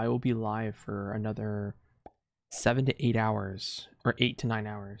 So I will be live for another 7 to 8 hours, or 8 to 9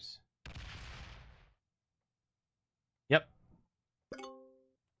 hours. Yep.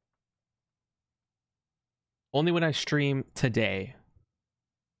 Only when I stream today.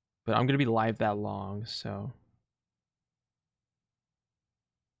 but I'm gonna be live that long, so.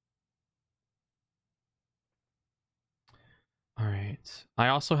 All right. I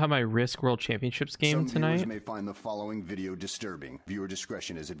also have my Risk World Championships game tonight. Some viewers may find the following video disturbing. Viewer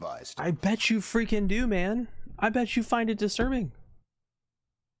discretion is advised. I bet you freaking do, man. I bet you find it disturbing.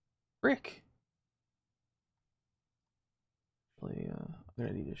 Frick. Actually, I'm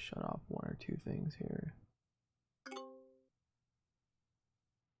gonna need to shut off one or two things here.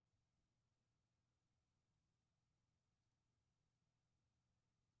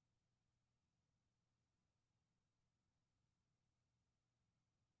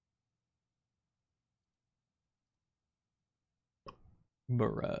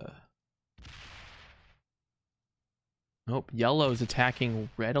 Bruh. Nope, yellow's attacking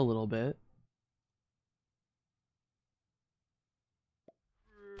red a little bit.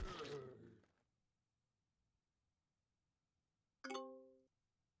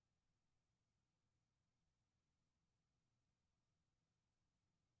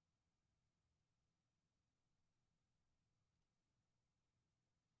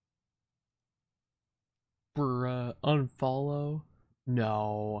 Bruh, unfollow?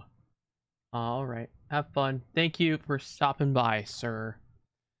 No. All right, have fun. Thank you for stopping by, sir.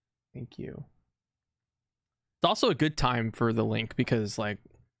 Thank you. It's also a good time for the link because, like,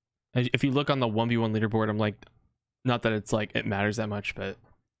 if you look on the 1v1 leaderboard, I'm like, not that it's like it matters that much, but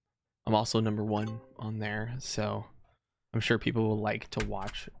I'm also #1 on there, so I'm sure people will like to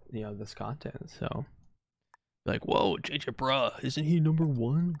watch, you know, this content. So, like, whoa, JJbruhh, isn't he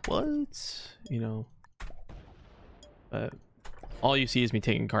 #1? What? You know. But all you see is me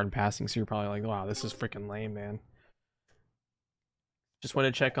taking card and passing, so you're probably like, wow, this is freaking lame, man. Just want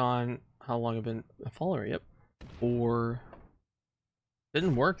to check on how long I've been a follower. Yep. Or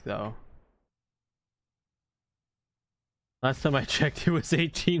didn't work though. Last time I checked, it was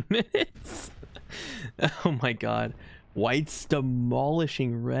 18 minutes. Oh my god. White's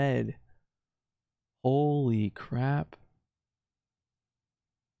demolishing red. Holy crap.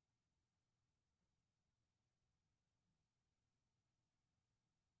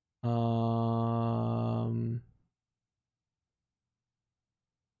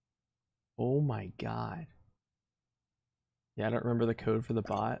 Oh my god. Yeah, I don't remember the code for the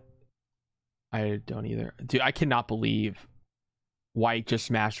bot. I don't either. Dude, I cannot believe White just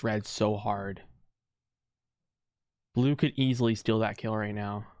smashed red so hard. Blue could easily steal that kill right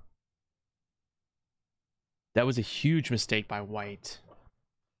now. That was a huge mistake by White.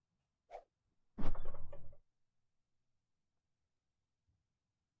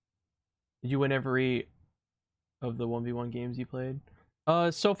 Did you win every of the 1v1 games you played?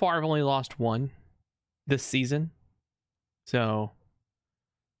 So far I've only lost one this season. So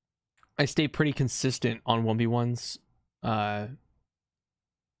I stay pretty consistent on 1v1s. So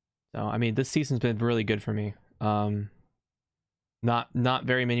I mean, this season's been really good for me. Not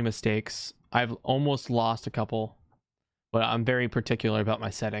very many mistakes. I've almost lost a couple, but I'm very particular about my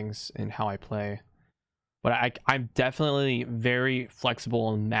settings and how I play. But I'm definitely very flexible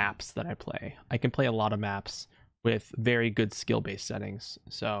on maps that I play. I can play a lot of maps with very good skill-based settings.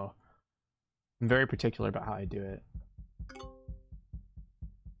 So I'm very particular about how I do it.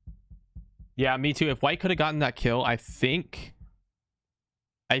 Yeah, me too. If White could have gotten that kill, I think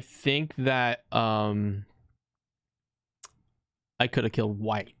that I could have killed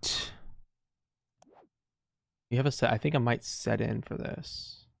White. You have a set. I think I might set in for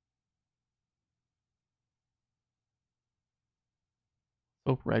this.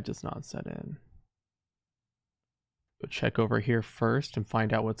 Hope red does not set in. Go check over here first and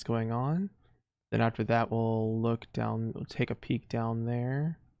find out what's going on. Then after that, we'll look down. We'll take a peek down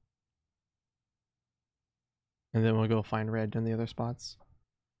there. And then we'll go find red in the other spots.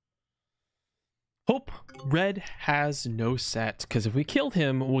 Hope red has no set, because if we killed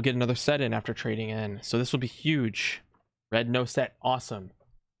him, we'll get another set in after trading in. So this will be huge. Red no set. Awesome.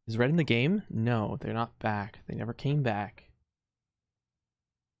 Is red in the game? No, they're not back. They never came back.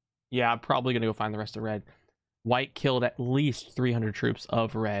 Yeah, I'm probably going to go find the rest of red. White killed at least 300 troops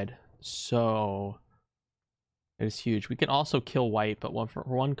of red. So it is huge. We can also kill white, but for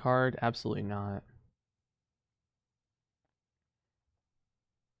one card, absolutely not.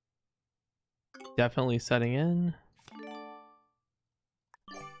 Definitely setting in.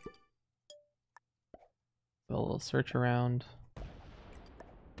 A little search around.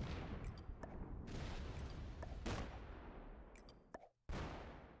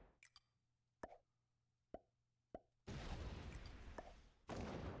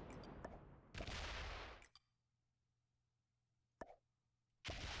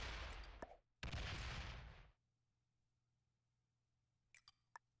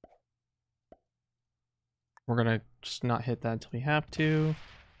 We're gonna just not hit that until we have to.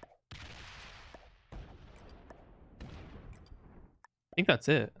 I think that's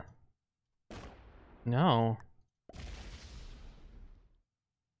it. No.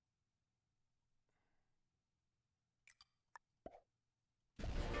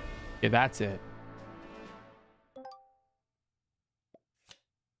 Yeah, that's it.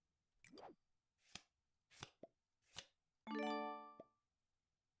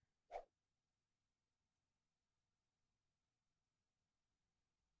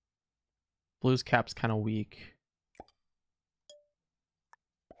 Blue's cap's kind of weak.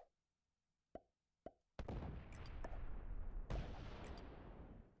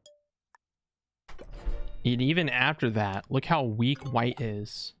 And even after that, look how weak white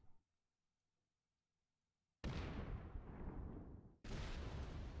is.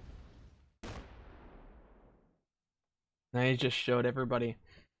 Now he just showed everybody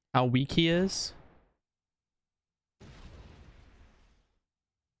how weak he is.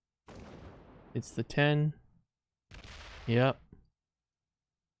 It's the 10. Yep.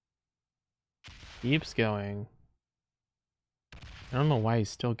 Keeps going. I don't know why he's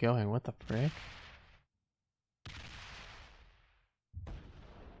still going. What the frick?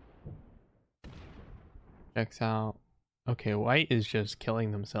 Checks out. Okay, white is just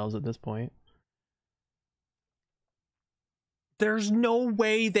killing themselves at this point. There's no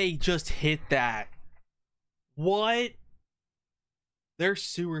way they just hit that. What? They're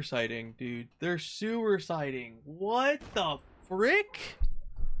sewer-siding, dude. They're sewer-siding. What the frick?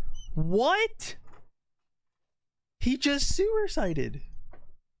 What? He just sewer-sided.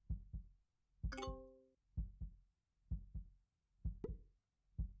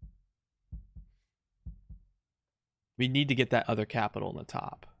 We need to get that other capital in the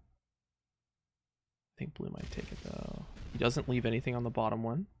top. I think blue might take it though. He doesn't leave anything on the bottom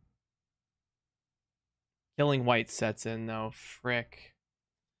one. Killing white sets in though. Frick.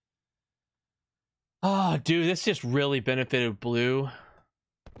 Oh, dude, this just really benefited blue.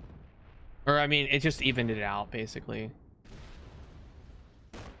 Or, I mean, it just evened it out, basically.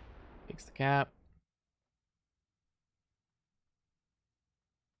 Takes the cap.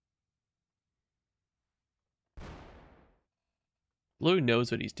 Blue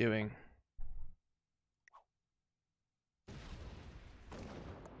knows what he's doing.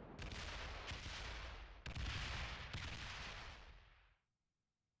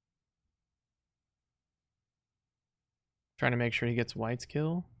 Trying to make sure he gets white's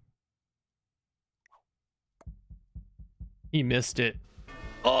kill. He missed it.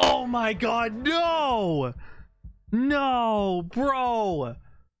 Oh my god, no! No, bro!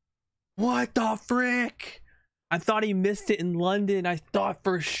 What the frick? I thought he missed it in London. I thought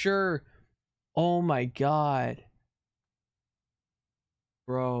for sure. Oh my god.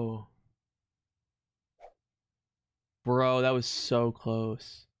 Bro. Bro, that was so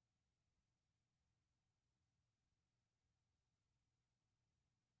close.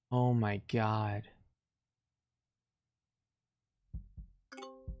 Oh my god.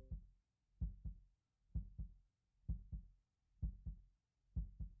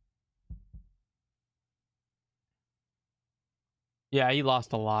 Yeah, he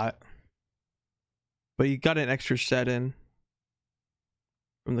lost a lot. But he got an extra set in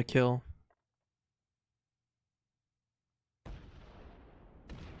from the kill.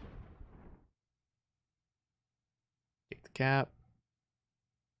 Take the cap.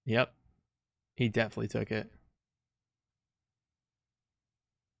 Yep. He definitely took it.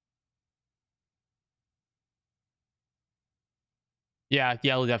 Yeah,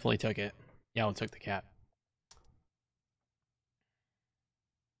 yellow definitely took it. Yellow took the cap.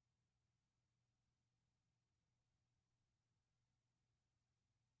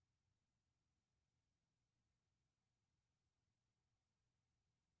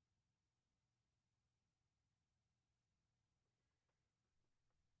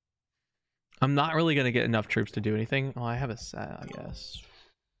 I'm not really going to get enough troops to do anything. Oh, I have a set, I guess.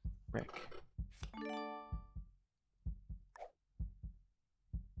 Rick.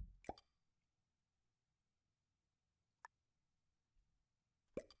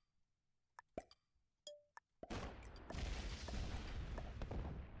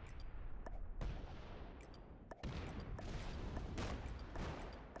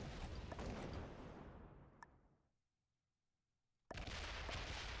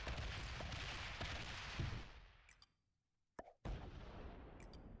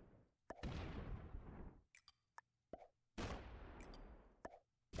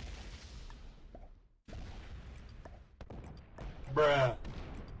 Bruh.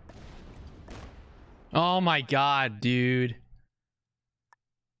 Oh my god, dude.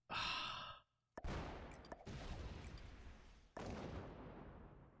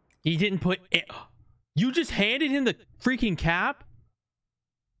 He didn't put it. You just handed him the freaking cap?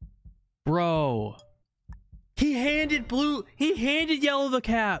 Bro. He handed yellow the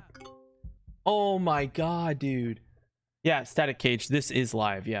cap. Oh my god, dude. Yeah, Static Cage, this is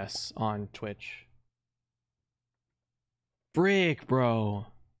live, yes, on Twitch. Frick, bro.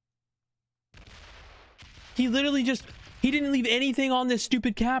 He literally just, he didn't leave anything on this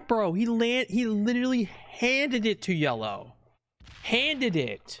stupid cap, bro. He literally handed it to yellow. Handed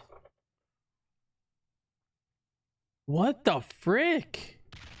it. What the frick?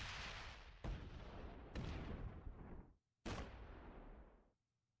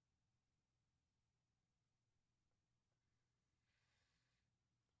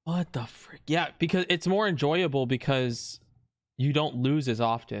 What the frick? Yeah, because it's more enjoyable because you don't lose as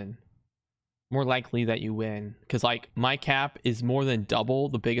often. More likely that you win. Because, like, my cap is more than double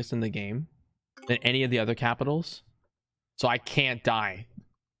the biggest in the game than any of the other capitals. So I can't die.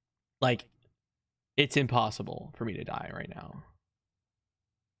 Like, it's impossible for me to die right now.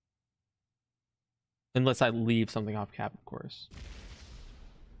 Unless I leave something off cap, of course.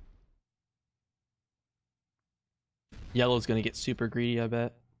 Yellow's gonna get super greedy, I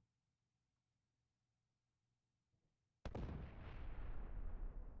bet.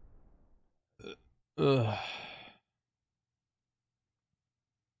 Ugh.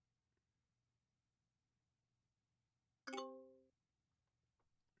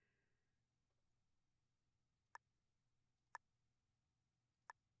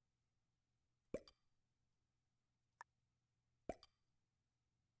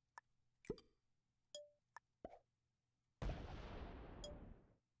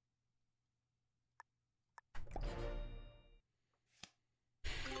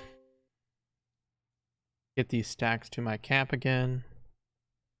 Get these stacks to my cap again.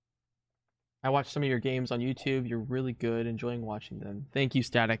 I watched some of your games on YouTube. You're really good. Enjoying watching them. Thank you,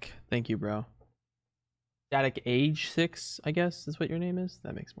 Static. Thank you, bro. Static Age 6, I guess, is what your name is?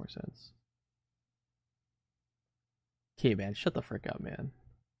 That makes more sense. Okay, man. Shut the frick up, man.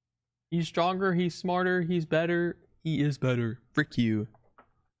 He's stronger. He's smarter. He's better. He is better. Frick you.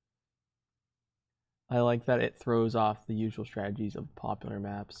 I like that it throws off the usual strategies of popular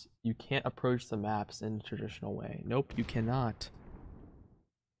maps. You can't approach the maps in a traditional way. Nope, you cannot.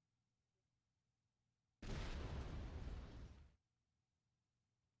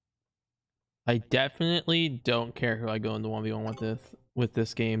 I definitely don't care who I go in the 1v1 with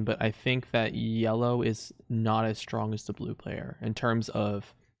this game, but I think that yellow is not as strong as the blue player in terms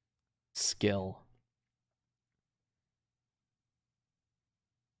of skill.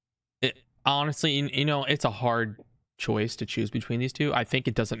 Honestly, you know, it's a hard choice to choose between these two. I think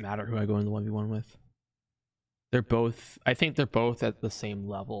it doesn't matter who I go in the 1v1 with. I think they're both at the same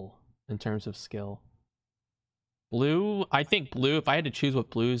level in terms of skill. Blue, I think blue, if I had to choose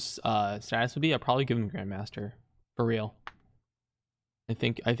what blue's status would be, I'd probably give him Grandmaster. For real. I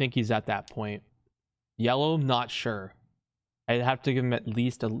think he's at that point. Yellow, not sure. I'd have to give him at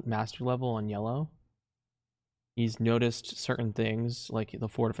least a master level on yellow. He's noticed certain things, like the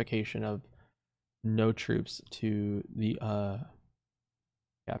fortification of no troops to the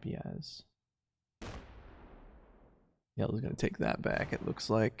cap he has. Yellow's gonna take that back, it looks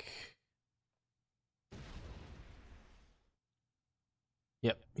like.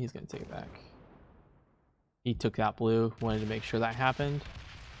 Yep, he's gonna take it back. He took that blue, wanted to make sure that happened.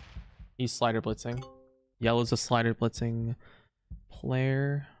 He's slider blitzing. Yellow's a slider blitzing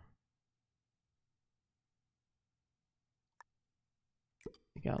player.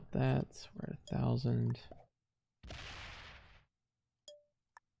 Take out that. We're at 1,000.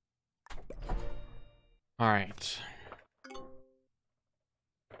 All right.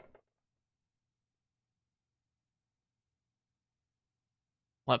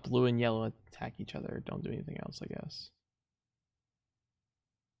 Let blue and yellow attack each other. Don't do anything else, I guess.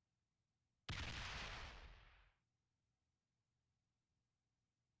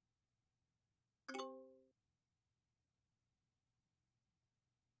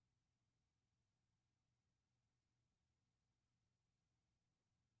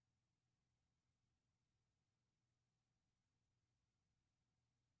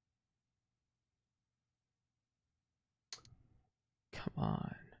 Come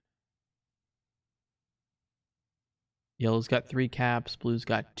on. Yellow's got 3 caps. Blue's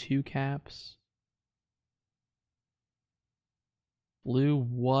got 2 caps. Blue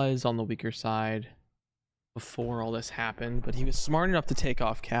was on the weaker side before all this happened, but he was smart enough to take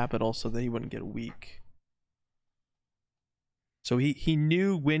off cap, but also that he wouldn't get weak. So he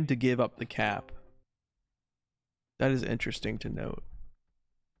knew when to give up the cap. That is interesting to note.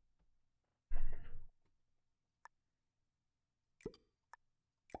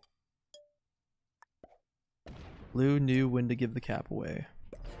 Blue knew when to give the cap away.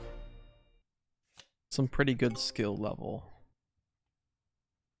 Some pretty good skill level.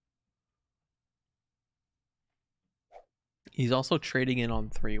 He's also trading in on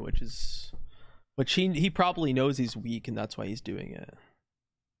 3, which he probably knows he's weak and that's why he's doing it.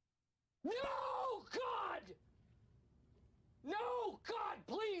 No, God! No, God,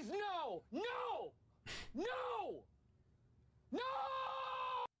 please, no! No! No! No!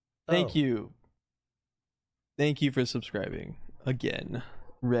 Thank you. Thank you for subscribing. Again.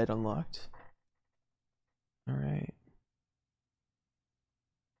 Red unlocked. Alright.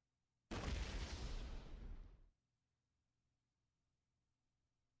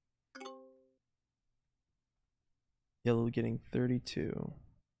 Yellow getting 32.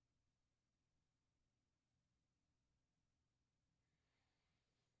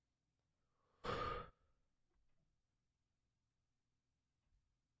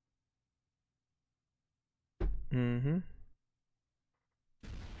 Mm-hmm.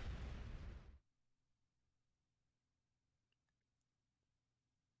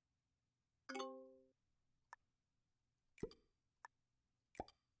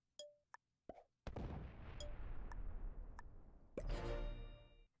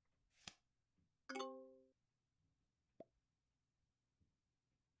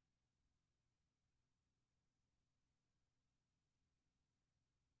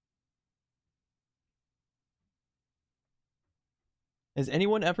 Has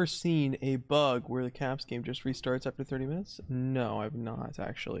anyone ever seen a bug where the Caps game just restarts after 30 minutes? No, I've not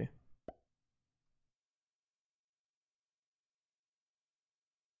actually.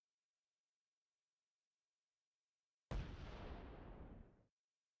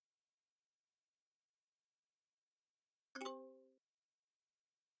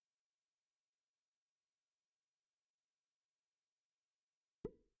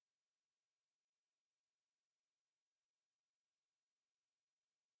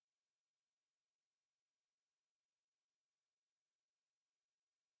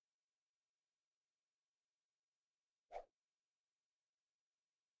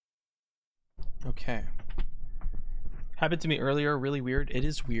 Okay. Happened to me earlier, really weird. It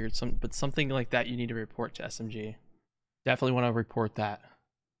is weird, but something like that you need to report to SMG. Definitely want to report that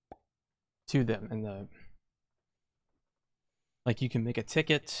to them in the, like, you can make a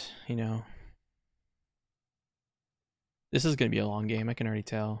ticket, you know. This is going to be a long game, I can already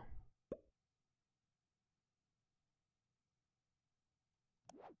tell.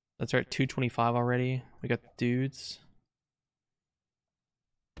 That's right, 225 already. We got dudes.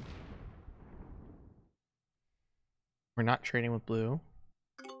 We're not trading with blue.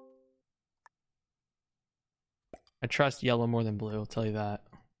 I trust yellow more than blue, I'll tell you that.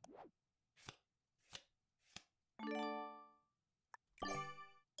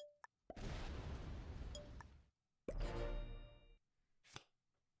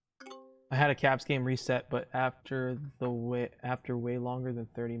 I had a Caps game reset, but after way longer than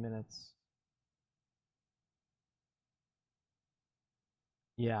 30 minutes.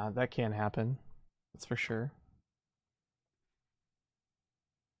 Yeah, that can happen. That's for sure.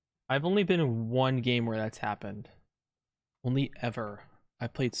 I've only been in one game where that's happened. Only ever. I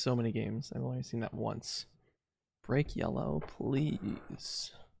played so many games. I've only seen that once. Break yellow,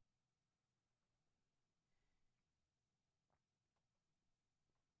 please.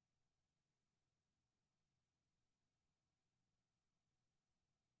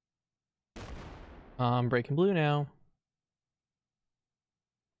 I'm breaking blue now.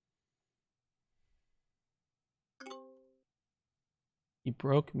 He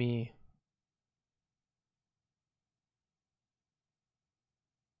broke me.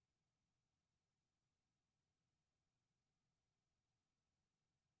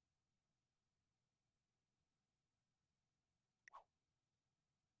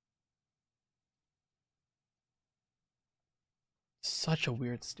 Such a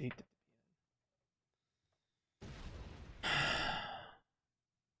weird state to be in.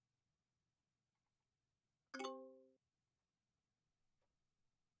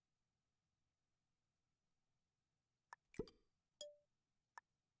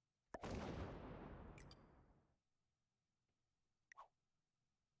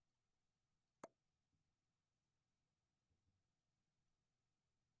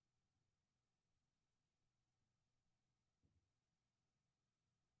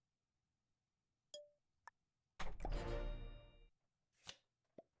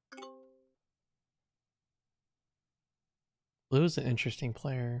 Blue's an interesting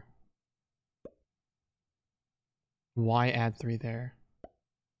player. Why add 3 there?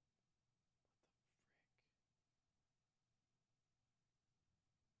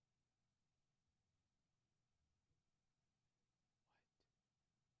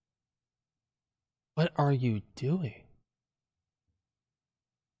 What are you doing?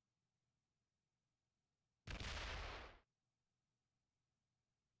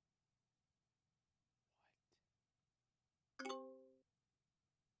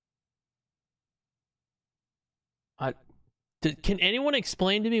 I, can anyone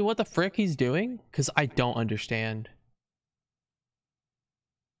explain to me what the frick he's doing? Because I don't understand.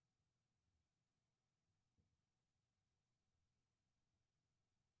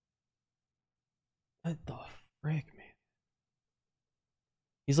 What the frick, man?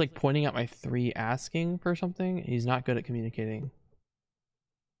 He's like pointing at my 3 asking for something. He's not good at communicating.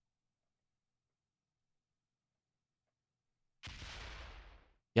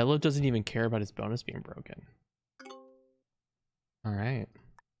 Yellow doesn't even care about his bonus being broken. All right.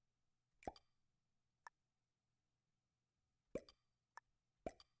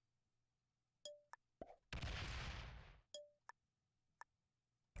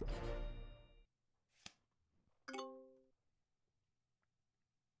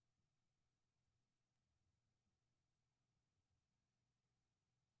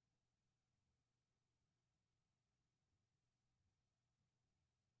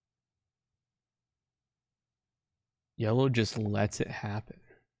 Yellow just lets it happen.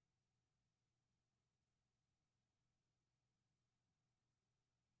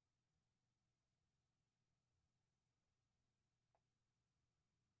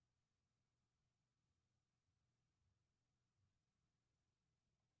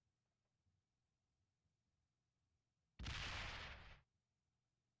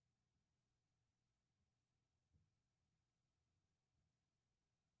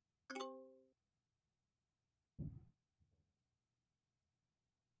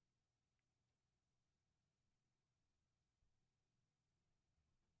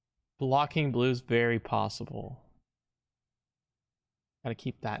 Blocking blue is very possible. Gotta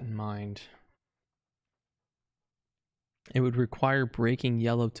keep that in mind. It would require breaking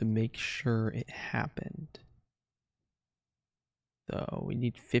yellow to make sure it happened. So we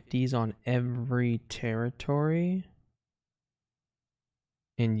need 50s on every territory.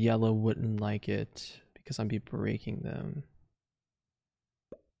 And yellow wouldn't like it because I'd be breaking them.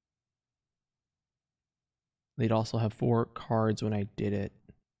 They'd also have 4 cards when I did it.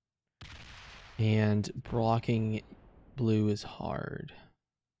 And blocking blue is hard.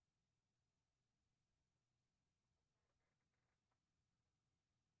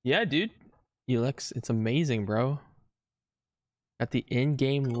 Yeah, dude. Elix, it's amazing, bro. Got the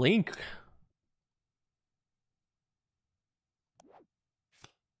in-game link.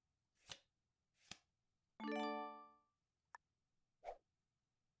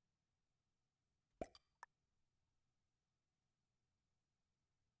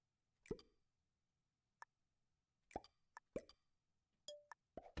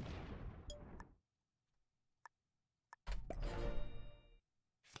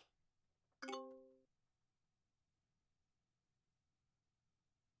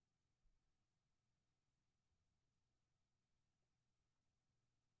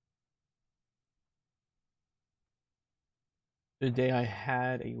 Today I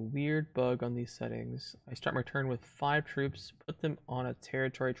had a weird bug on these settings. I start my turn with 5 troops, put them on a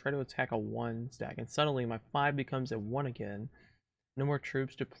territory, try to attack a 1 stack, and suddenly my 5 becomes a 1 again. No more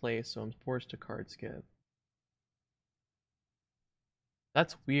troops to place, so I'm forced to card skip.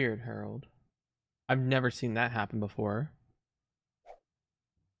 That's weird, Harold. I've never seen that happen before.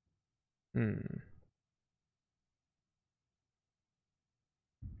 Hmm.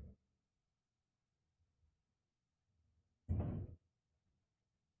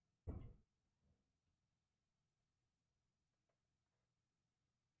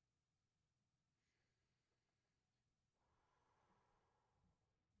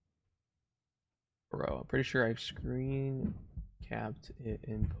 Bro, I'm pretty sure I've screen capped it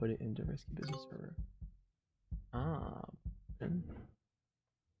and put it into risky business server. Ah,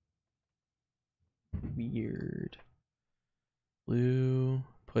 weird. Blue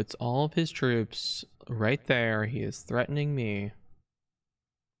puts all of his troops right there. He is threatening me.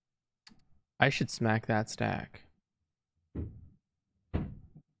 I should smack that stack.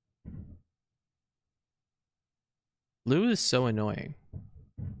 Blue is so annoying.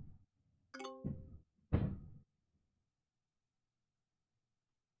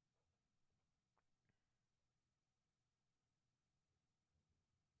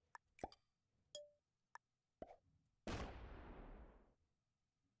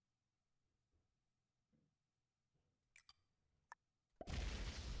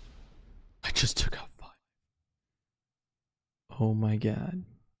 I just took out 5. Oh my god.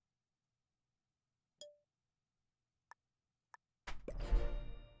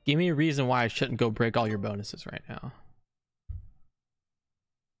 Give me a reason why I shouldn't go break all your bonuses right now.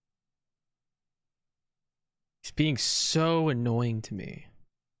 He's being so annoying to me.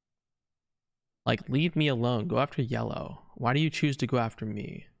 Like, leave me alone. Go after yellow. Why do you choose to go after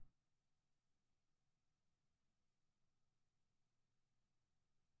me?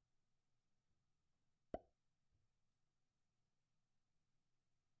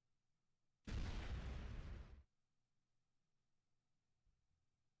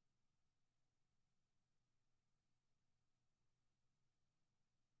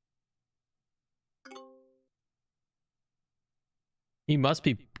 He must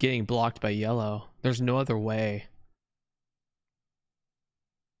be getting blocked by yellow. There's no other way.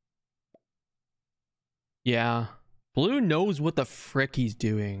 Yeah. Blue knows what the frick he's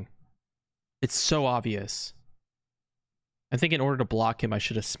doing. It's so obvious. I think in order to block him, I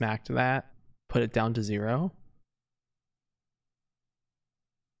should have smacked that. Put it down to 0.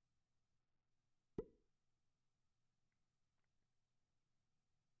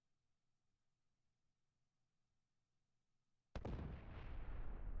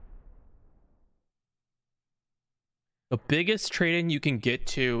 The biggest trade-in you can get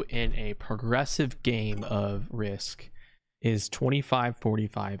to in a progressive game of Risk is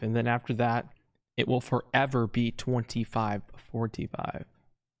 25-45, and then after that, it will forever be 25-45.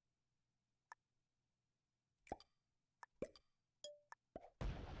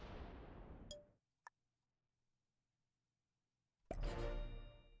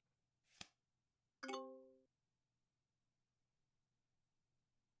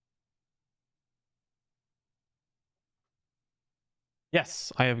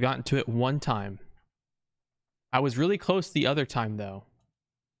 Yes, I have gotten to it one time. I was really close the other time, though.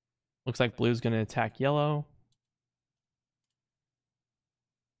 Looks like blue's going to attack yellow.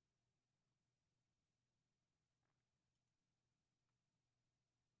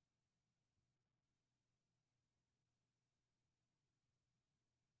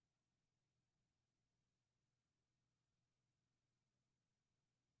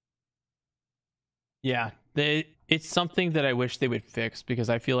 Yeah, it's something that I wish they would fix because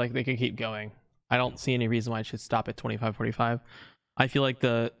I feel like they could keep going. I don't see any reason why it should stop at 25-45. I feel like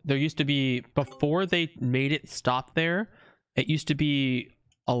there used to be, before they made it stop there, it used to be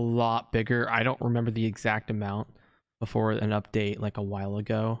a lot bigger. I don't remember the exact amount before an update like a while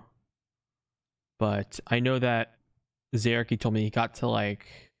ago. But I know that Zareki told me he got to like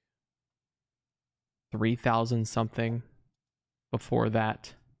 3,000 something before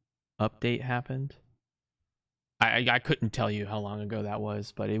that update happened. I couldn't tell you how long ago that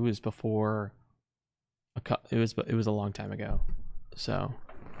was, but it was before it was a long time ago. So,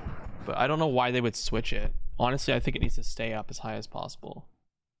 but I don't know why they would switch it. Honestly, I think it needs to stay up as high as possible.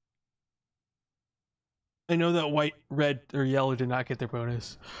 I know that white, red, or yellow did not get their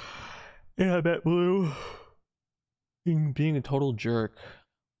bonus. Yeah, I bet blue being a total jerk.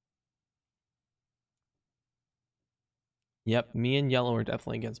 Yep, me and yellow are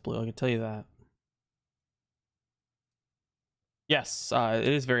definitely against blue. I can tell you that. Yes, it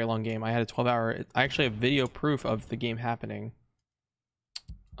is a very long game. I had a 12-hour. I actually have video proof of the game happening.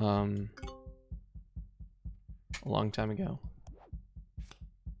 A long time ago.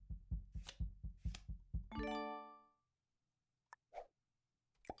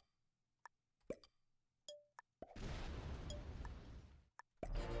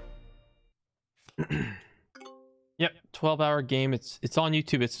 Yep, 12-hour game. It's on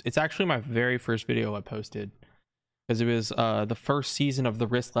YouTube. It's actually my very first video I posted because it was the first season of the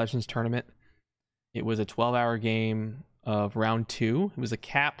Risk Legends tournament. It was a 12-hour game of round 2. It was a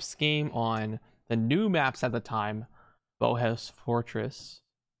caps game on the new maps at the time, Bohus Fortress.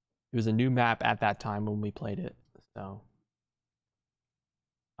 It was a new map at that time when we played it. So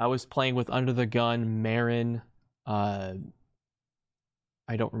I was playing with Under the Gun, Marin,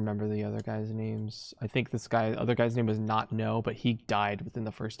 I don't remember the other guys' names. I think other guy's name was Not No, but he died within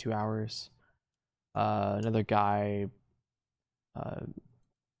the first 2 hours. Another guy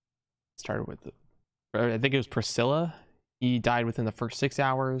started with, I think it was Priscilla. He died within the first 6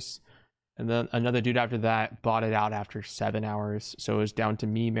 hours. And then another dude after that bought it out after 7 hours. So it was down to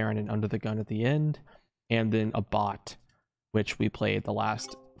me, Marin, and Under the Gun at the end. And then a bot, which we played the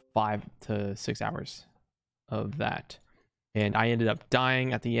last 5 to 6 hours of that. And I ended up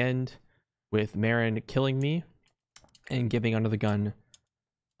dying at the end with Marin killing me and giving Under the Gun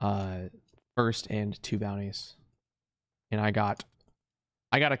first and 2 bounties. And I got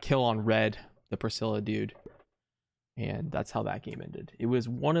a kill on Red, the Priscilla dude. And that's how that game ended. It was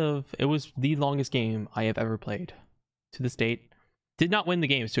the longest game I have ever played to this date. Did not win the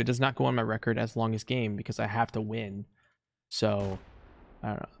game, so it does not go on my record as longest game because I have to win. So I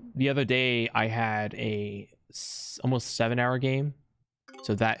don't know. The other day I had a almost 7-hour game,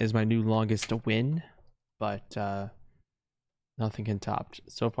 so that is my new longest to win. But nothing can top.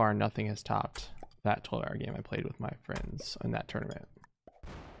 So far, nothing has topped that 12-hour game I played with my friends in that tournament.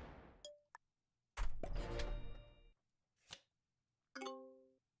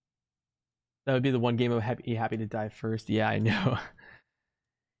 That would be the one game I'm happy to die first. Yeah, I know.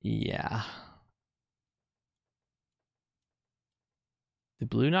 Yeah. Did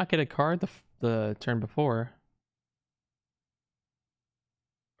blue not get a card the turn before?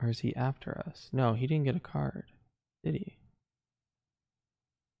 Or is he after us? No, he didn't get a card. Did he?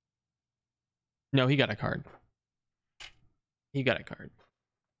 No, he got a card. He got a card.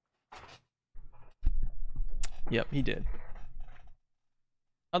 Yep, he did.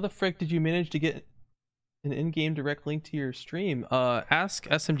 How the frick did you manage to get an in-game direct link to your stream? Ask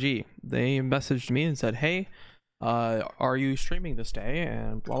SMG. They messaged me and said, hey, are you streaming this day?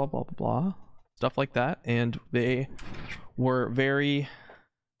 And blah, blah, blah, blah, blah. Stuff like that. And they were very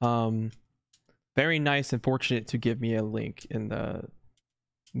nice and fortunate to give me a link in the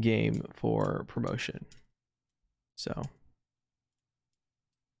game for promotion. So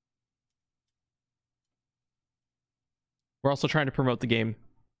we're also trying to promote the game,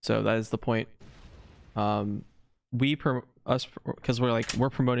 so that is the point. Because we're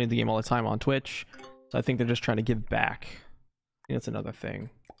promoting the game all the time on Twitch, so I think they're just trying to give back. I think that's another thing.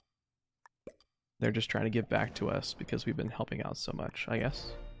 They're just trying to give back to us because we've been helping out so much, I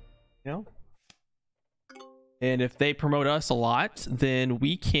guess. You know? And if they promote us a lot, then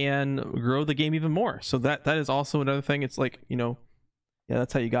we can grow the game even more. So that is also another thing. It's like, you know, yeah,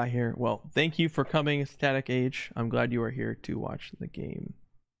 that's how you got here. Well, thank you for coming, Static Age. I'm glad you are here to watch the game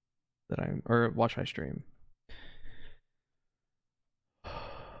or watch my stream.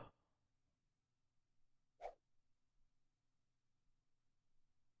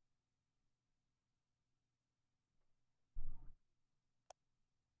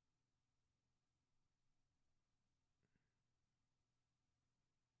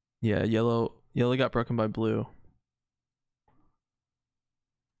 Yeah, yellow got broken by blue.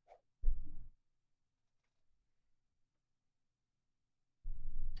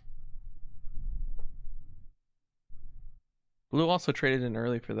 Blue also traded in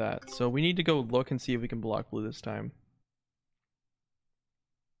early for that, so we need to go look and see if we can block blue this time.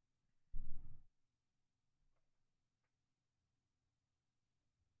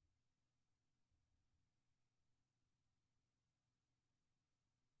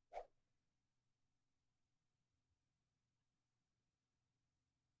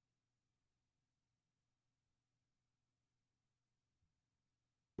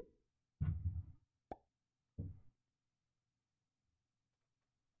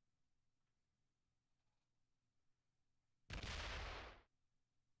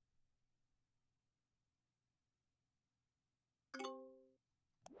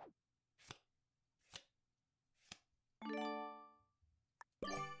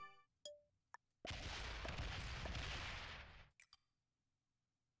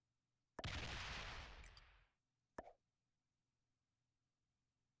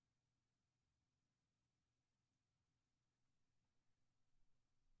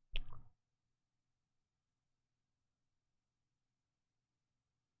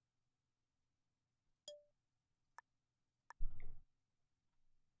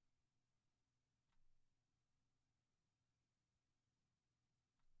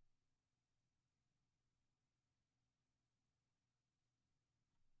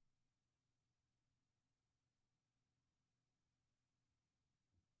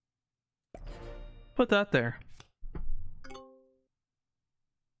 Put that there.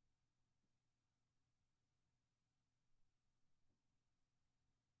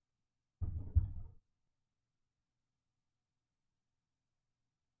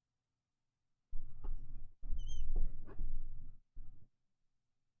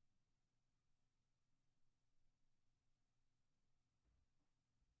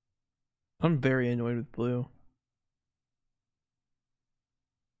 I'm very annoyed with blue.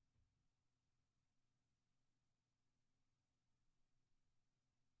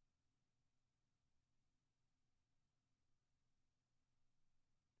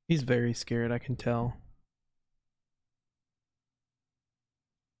 He's very scared, I can tell.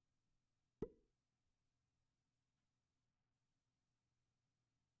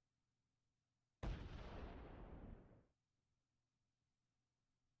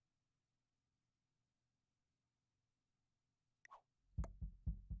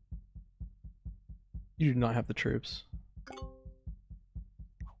 You do not have the troops.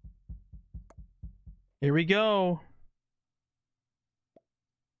 Here we go.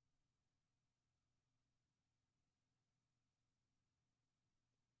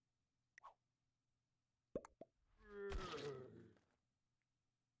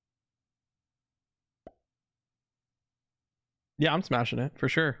 Yeah, I'm smashing it for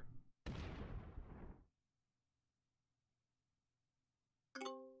sure.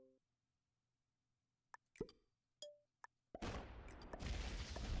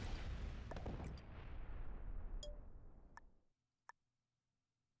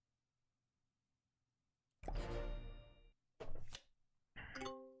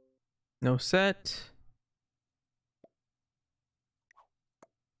 No set.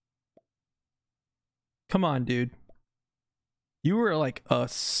 Come on, dude. You were like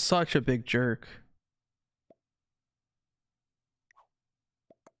such a big jerk.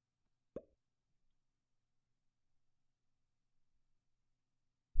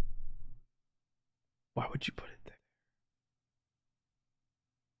 Why would you put it there?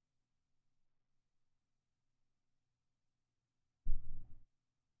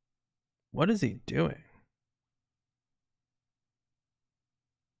 What is he doing?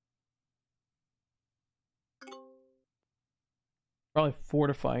 Probably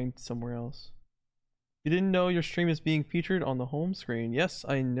fortifying somewhere else. You didn't know your stream is being featured on the home screen. Yes,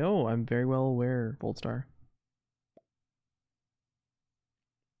 I know. I'm very well aware, Boldstar.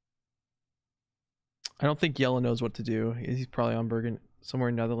 I don't think Yellow knows what to do. He's probably on Bergen, somewhere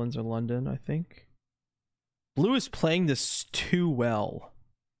in Netherlands or London, I think. Blue is playing this too well.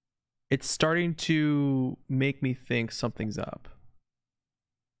 It's starting to make me think something's up.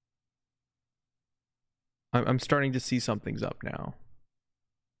 I'm starting to see something's up now.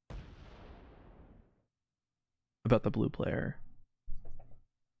 About the blue player.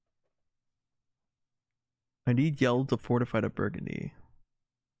 I need Yellow to fortify to Burgundy.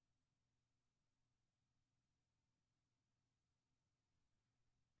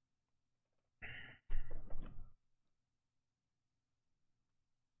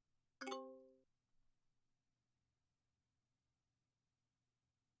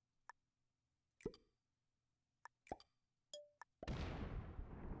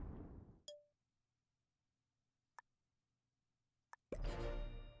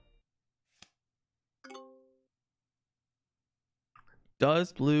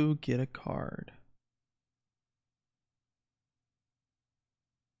 Does blue get a card?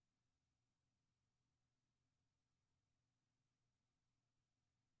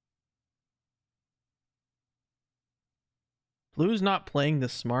 Blue's not playing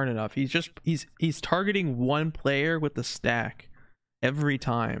this smart enough. He's targeting one player with the stack every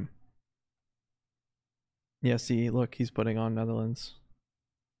time. Yeah, see, look, he's putting on Netherlands.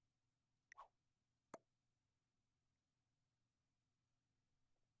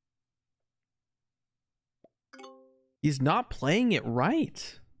 He's not playing it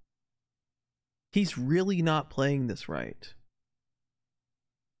right. He's really not playing this right.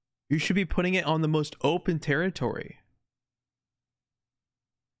 You should be putting it on the most open territory.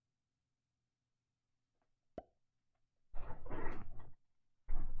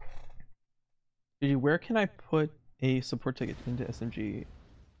 Where can I put a support ticket into SMG?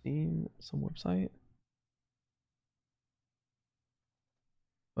 Steam, some website?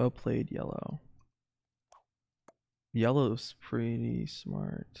 Well played, Yellow. Yellow's pretty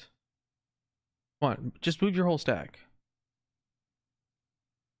smart. Come on, just move your whole stack.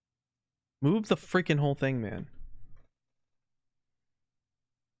 Move the freaking whole thing, man.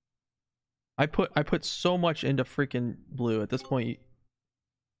 I put so much into freaking blue at this point.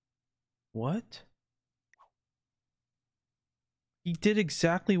 What? He did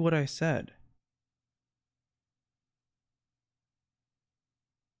exactly what I said.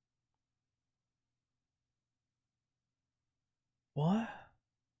 What?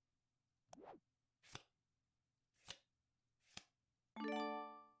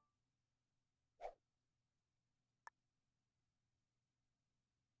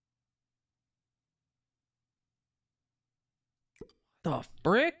 The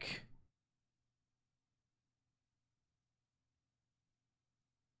frick?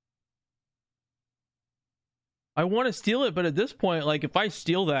 I want to steal it, but at this point, like, if I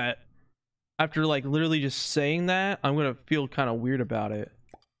steal that after like literally just saying that, I'm gonna feel kind of weird about it.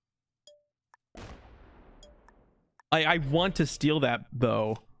 I want to steal that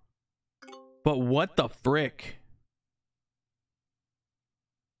though, but what the frick?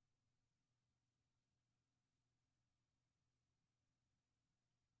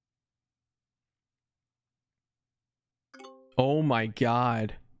 Oh my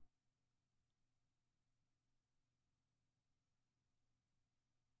god.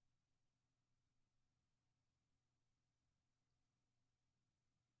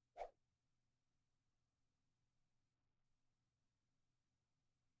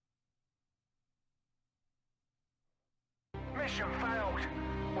 Mission failed.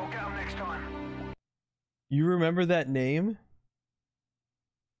 We'll get them next time. You remember that name?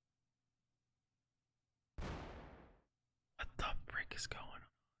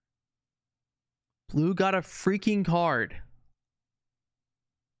 Blue got a freaking card.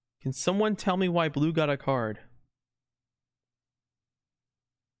 Can someone tell me why blue got a card?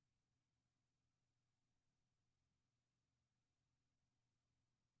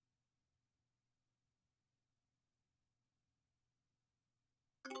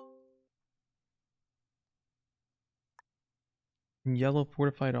 Yellow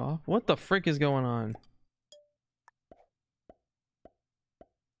fortified off? What the frick is going on?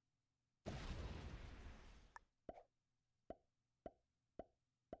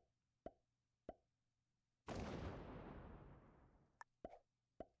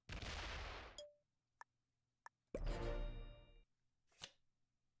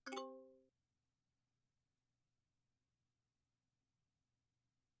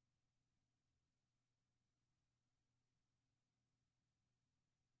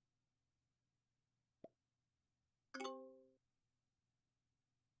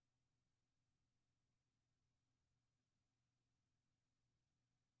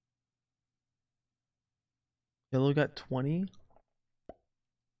 Yellow got 20.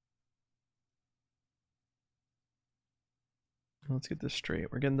 Let's get this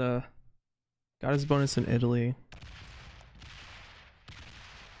straight. We're getting the got his bonus in Italy.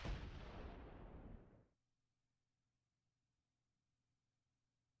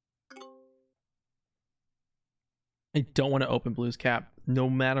 I don't want to open Blue's cap. No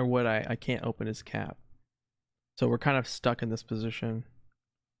matter what, I can't open his cap. So we're kind of stuck in this position.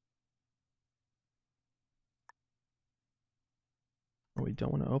 Or we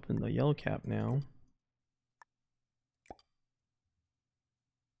don't want to open the yellow cap now.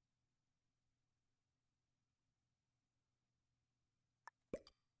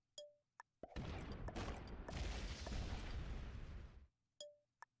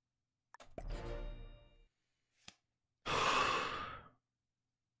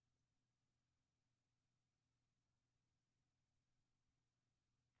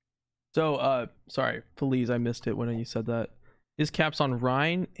 So, sorry, please, I missed it when you said that. His cap's on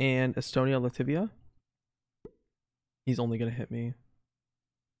Rhine and Estonia Latvia. He's only gonna hit me.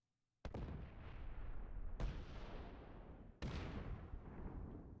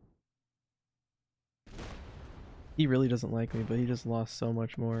 He really doesn't like me, but he just lost so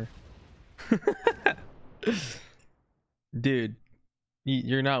much more. Dude,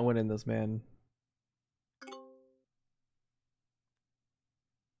 you're not winning this, man.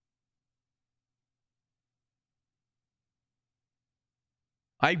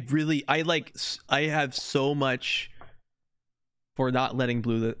 I have so much for not letting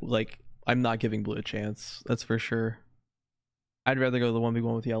blue, like, I'm not giving blue a chance. That's for sure. I'd rather go the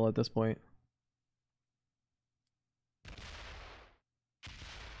 1v1 with yellow at this point.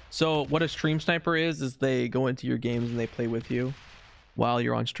 So what a stream sniper is they go into your games and they play with you while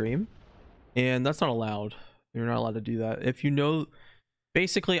you're on stream. And that's not allowed. You're not allowed to do that. If you know,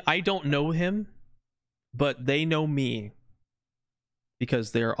 basically, I don't know him, but they know me.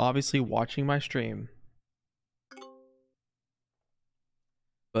 Because they're obviously watching my stream.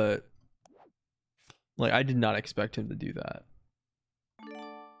 But, like, I did not expect him to do that.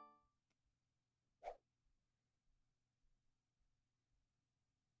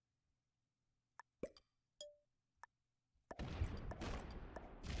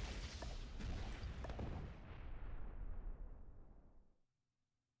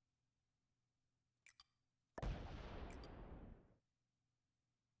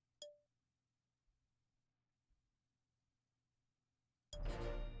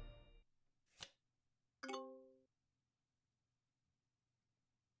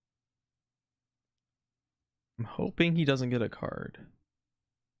 I'm hoping he doesn't get a card.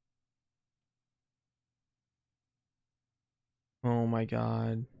 Oh my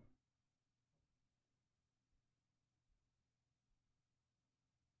god.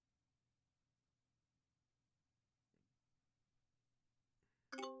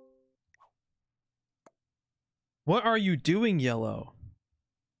 What are you doing, yellow?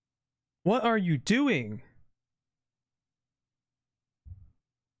 What are you doing?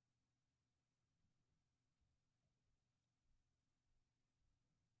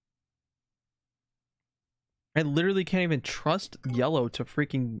 I literally can't even trust yellow to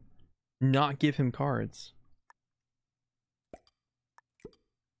freaking not give him cards.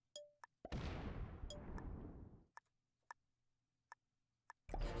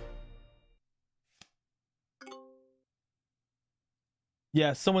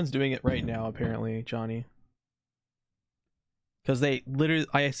 Yeah, someone's doing it right now, apparently, Johnny. Because they literally,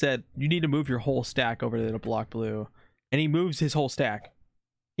 I said, you need to move your whole stack over to block blue. And he moves his whole stack.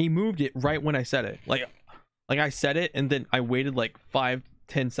 He moved it right when I said it. Like I said it, and then I waited like 5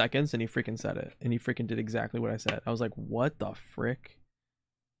 10 seconds and he freaking said it. And he freaking did exactly what I said. I was like, what the frick?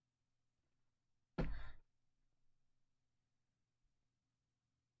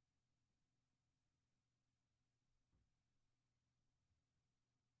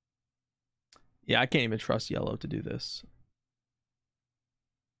 Yeah, I can't even trust Yellow to do this.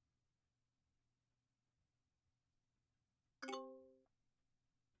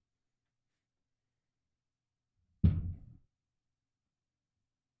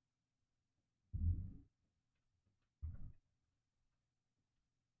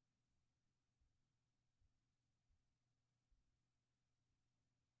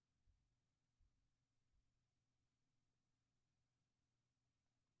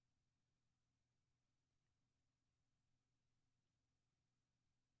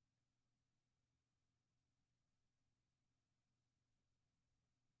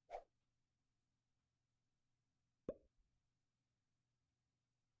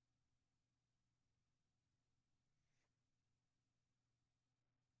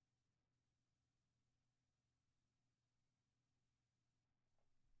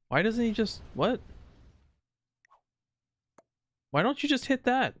 Why doesn't he just... What? Why don't you just hit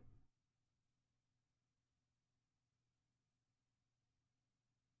that?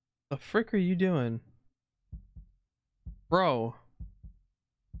 The frick are you doing? Bro.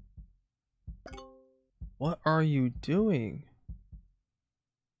 What are you doing?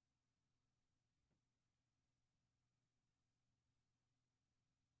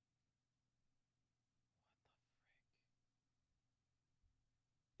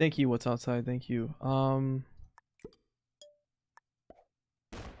 Thank you, what's outside? Thank you.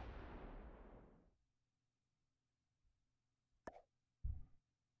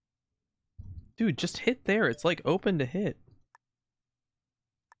 Dude, just hit there. It's like open to hit.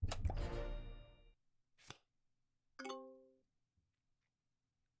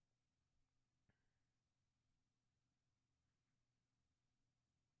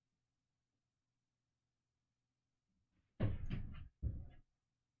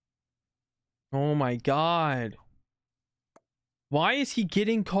 Oh my god. Why is he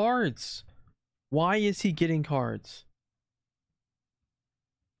getting cards? Why is he getting cards?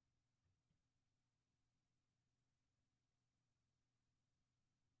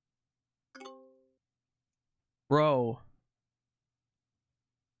 Bro.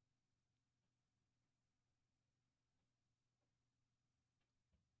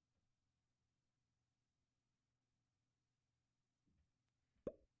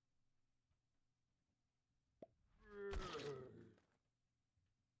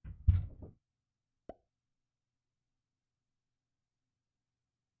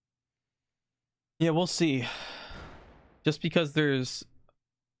 Yeah, we'll see. Just because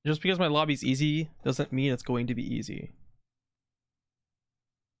my lobby's easy doesn't mean it's going to be easy.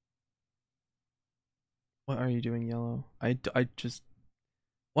 What are you doing, Yellow? I just...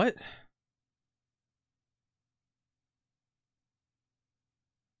 What?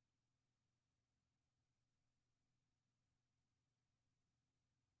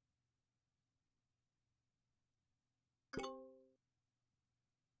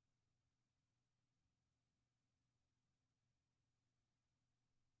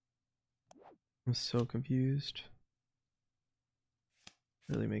 I'm so confused.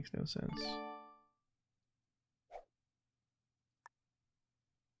 Really makes no sense.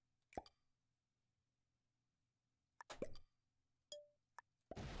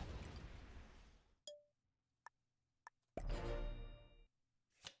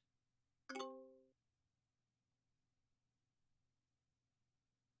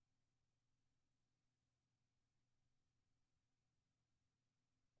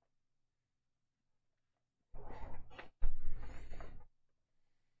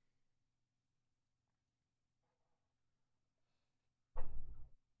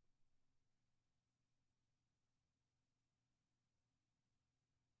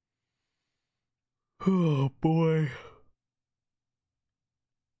 Oh boy.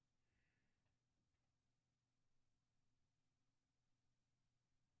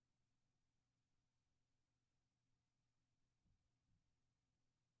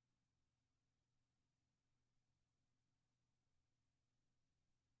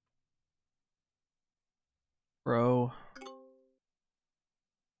 Bro.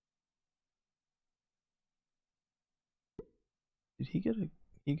 Did he get a...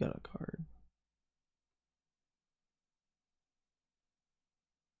 He got a card.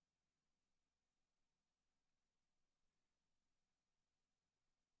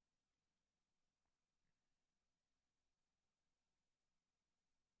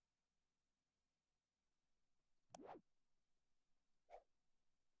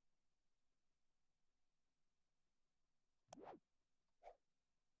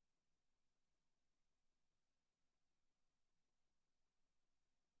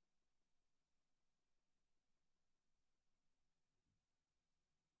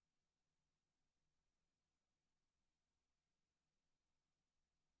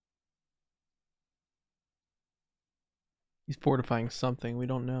 He's fortifying something, we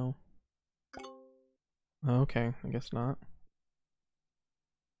don't know. Oh, okay, I guess not.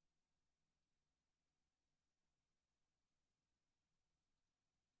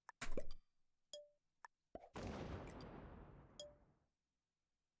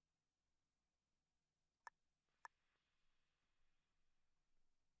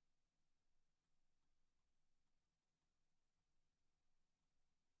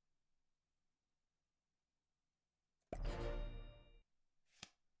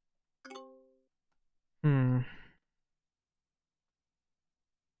 Hmm.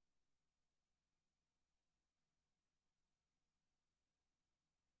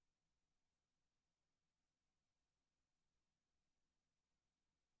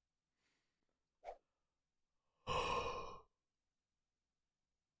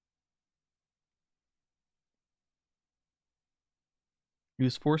 He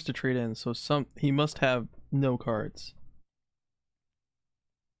was forced to trade in, so he must have no cards.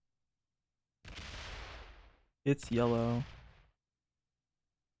 It's yellow.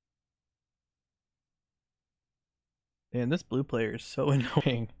 Man, this blue player is so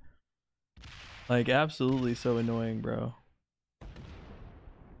annoying. Like, absolutely so annoying, bro.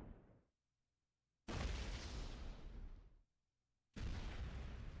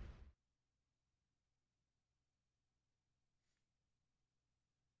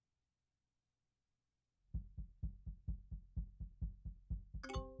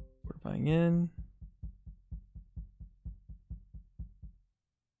 Fortifying in.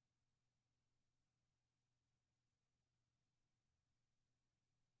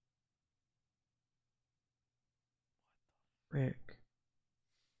 Frick.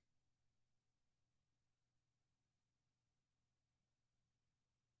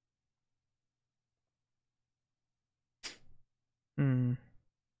 Hmm.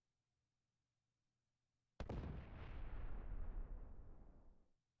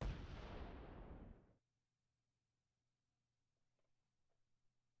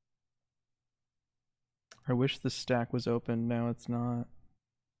 I wish this stack was open. Now it's not.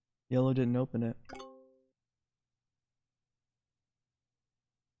 Yellow didn't open it.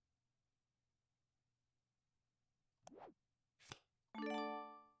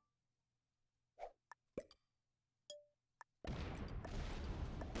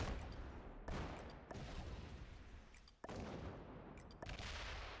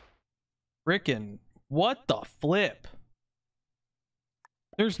 Frickin' what the flip?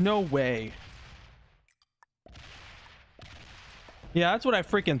 There's no way. Yeah, that's what I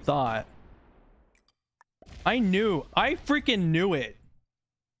freaking thought. I freaking knew it.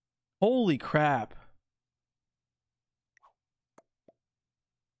 Holy crap.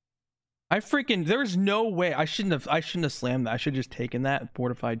 There's no way. I shouldn't have slammed that. I should have just taken that and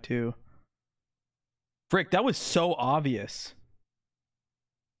fortified too. Frick, that was so obvious.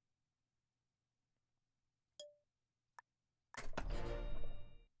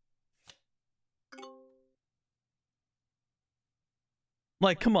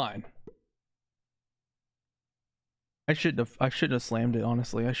 Like, come on. I shouldn't have slammed it,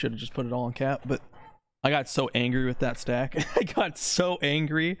 honestly. I should have just put it all in cap, but I got so angry with that stack. I got so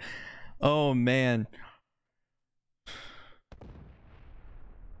angry. Oh man.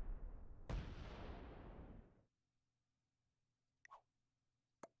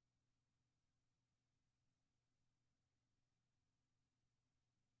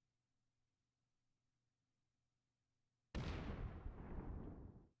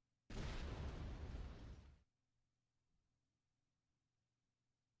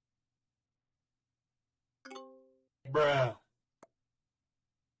 Bruh.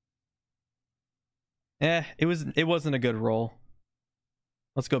 It wasn't a good roll.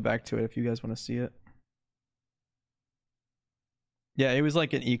 Let's go back to it if you guys want to see it. Yeah, it was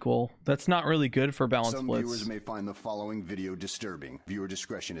like an equal. That's not really good for balance Some splits. viewers may find the following video disturbing. Viewer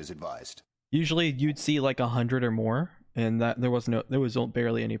discretion is advised. Usually you'd see like 100 or more, and that there was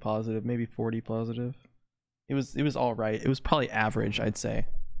barely any positive, maybe 40 positive. It was all right. It was probably average, I'd say,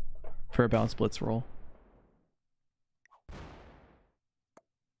 for a balance splits roll.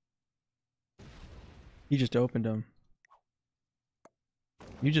 You just opened him.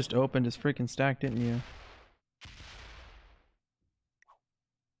 You just opened his freaking stack, didn't you?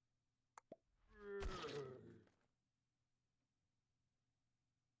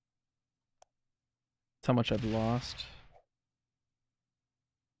 That's how much I've lost.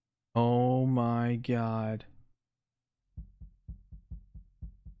 Oh my god.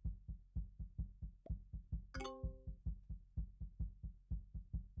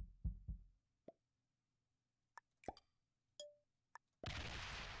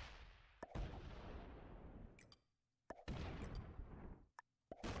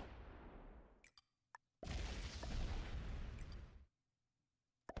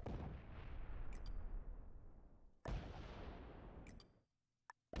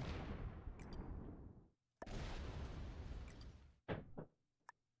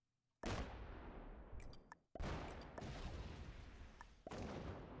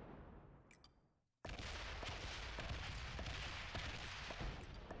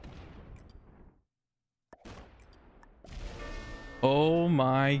 Oh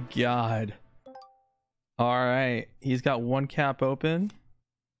my god. All right, he's got one cap open.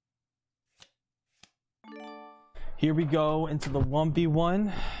 Here we go into the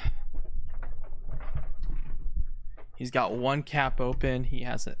 1v1. He's got one cap open. He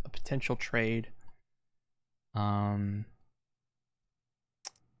has a potential trade. Not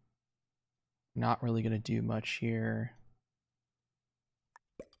really gonna do much here.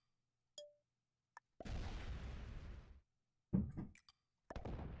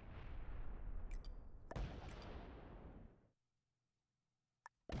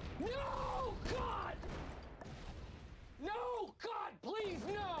 No, God! No, God, please,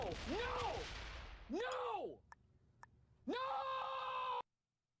 no! No! No! No!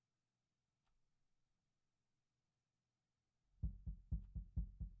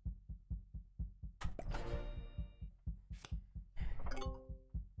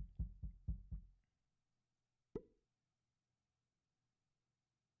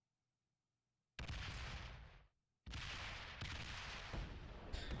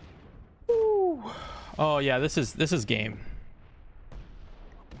 Woo. Oh yeah, this is game.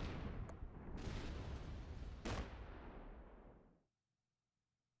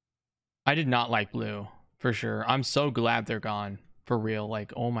 I did not like blue for sure. I'm so glad they're gone for real.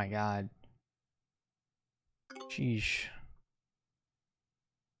 Like, oh my god. Sheesh.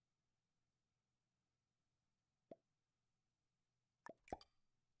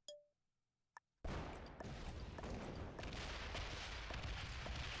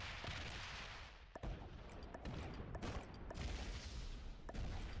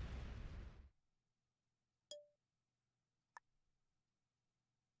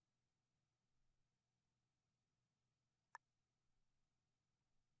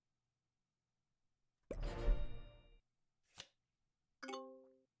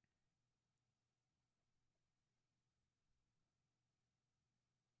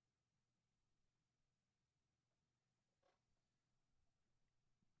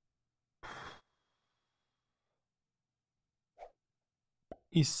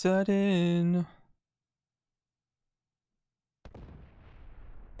 He's sudden.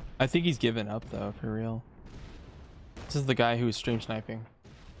 I think he's given up though, for real. This is the guy who was stream sniping.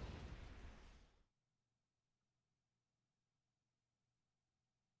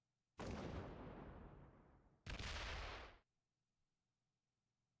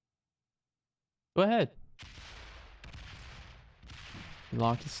 Go ahead. He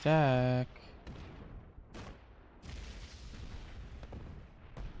locked his stack.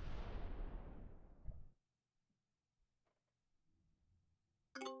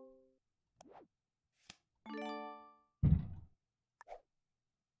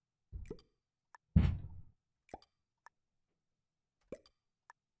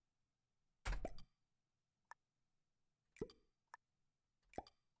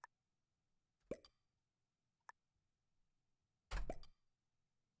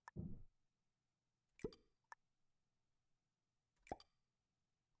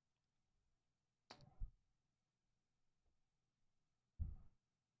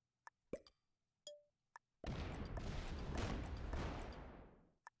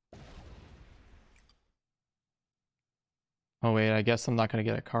 Oh wait, I guess I'm not gonna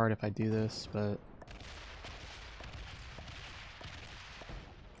get a card if I do this, but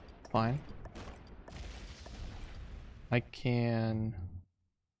fine. I can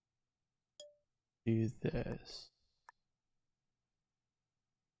do this.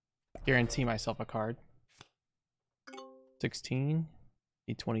 Guarantee myself a card. 16,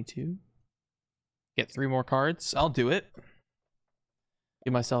 D22. Get 3 more cards. I'll do it.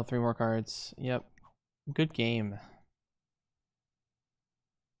 Give myself 3 more cards. Yep. Good game.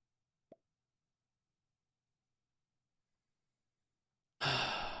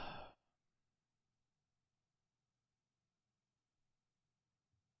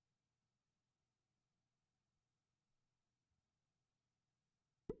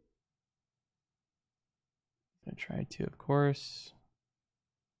 I try to, of course.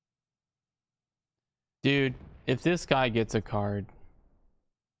 Dude, if this guy gets a card,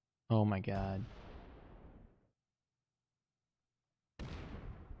 oh my god.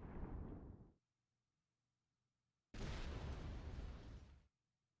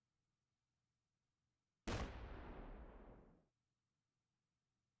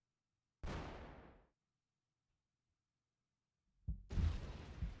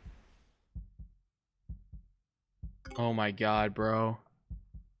 Oh my god, bro.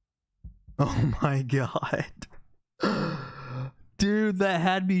 Oh my god. Dude, that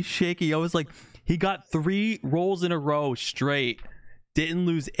had me shaking. I was like, he got 3 rolls in a row straight. Didn't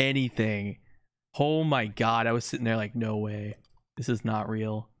lose anything. Oh my god. I was sitting there like, no way. This is not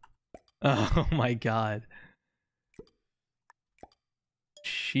real. Oh my god.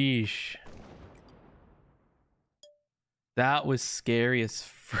 Sheesh. That was scary as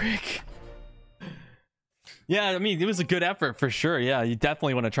frick. Yeah, I mean, it was a good effort for sure. Yeah, you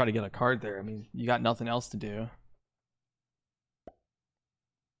definitely want to try to get a card there. I mean, you got nothing else to do.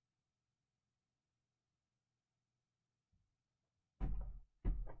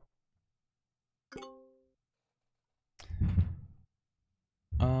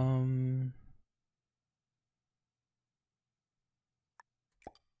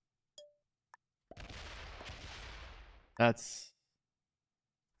 That's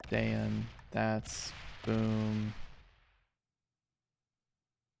Dan. That's boom.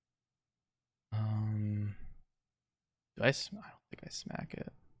 I don't think I smack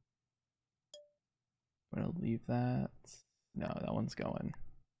it. I'm gonna leave that. No, that one's going.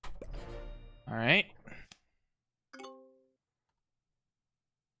 All right.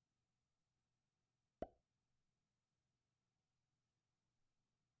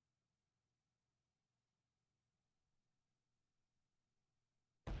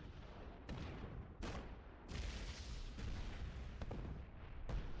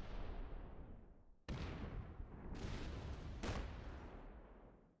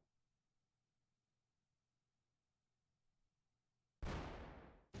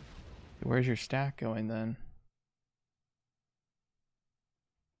 Where's your stack going then?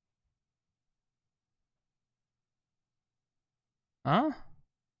 Huh?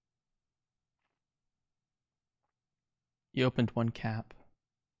 You opened one cap.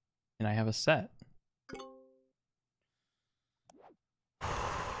 And I have a set.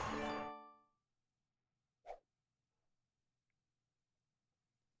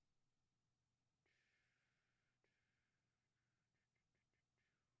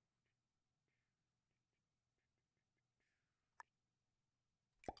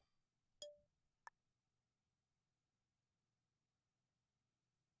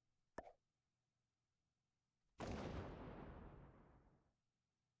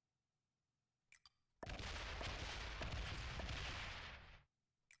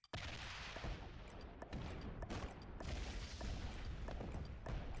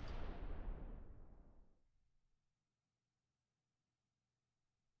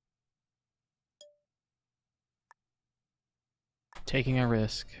 Taking a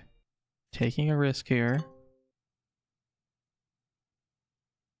risk. Taking a risk here.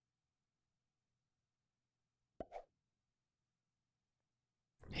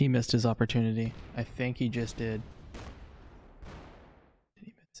 He missed his opportunity. I think he just did. Did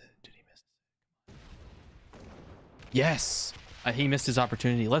he miss it? Did he miss it? Yes! He missed his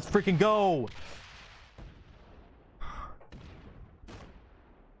opportunity. Let's freaking go!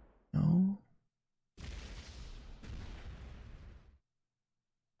 No.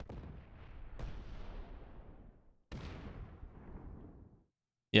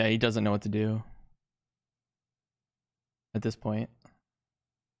 Yeah, he doesn't know what to do at this point.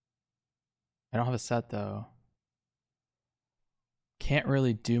 I don't have a set though. Can't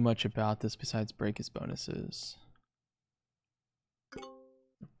really do much about this besides break his bonuses.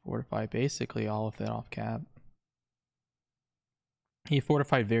 Fortify basically all of that off cap. He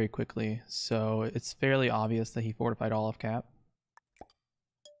fortified very quickly, so it's fairly obvious that he fortified all of cap.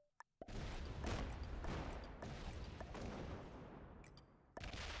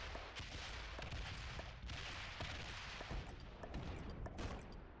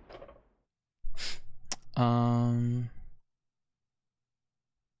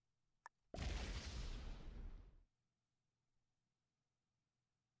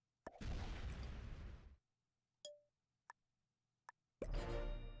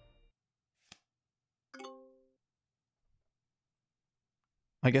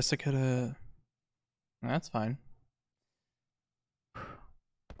 I guess I could have. That's fine.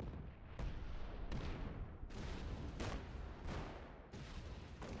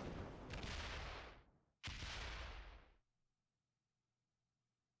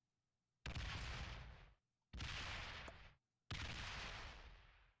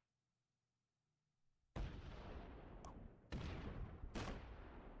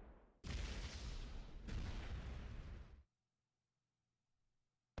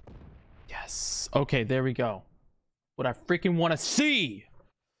 Yes. Okay, there we go. What I freaking want to see.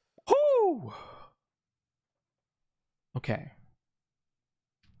 Whoo! Okay.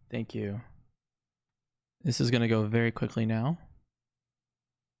 Thank you. This is going to go very quickly now.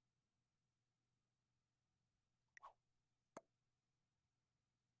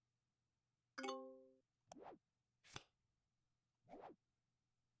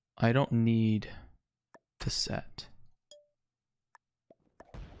 I don't need to set.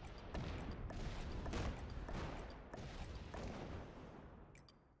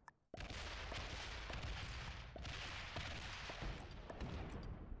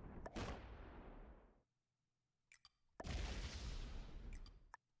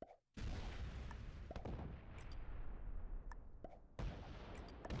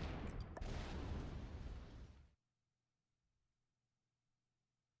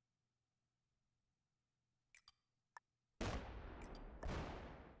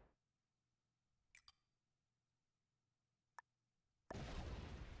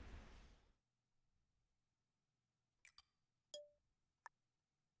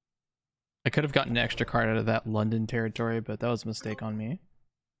 could have gotten an extra card out of that London territory, but that was a mistake on me.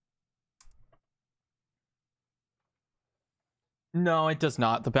 No, it does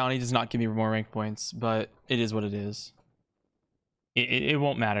not. The bounty does not give me more rank points, but it is what it is. It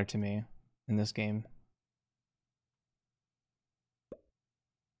won't matter to me in this game.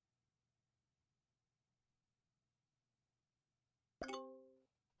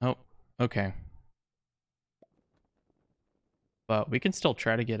 Oh, okay. But we can still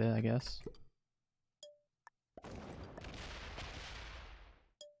try to get it, I guess.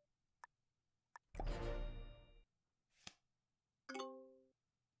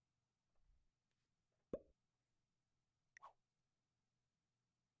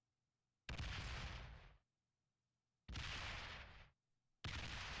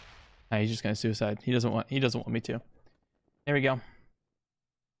 Nah, he's just gonna suicide. He doesn't want me to. There we go.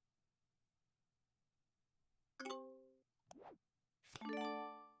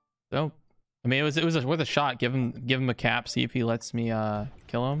 So, I mean, it was worth a shot. Give him a cap. See if he lets me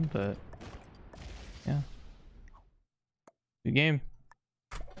kill him. But yeah, good game.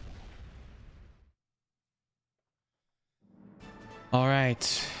 All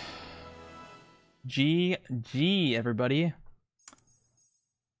right, GG everybody.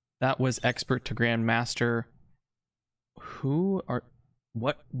 That was Expert to Grandmaster. What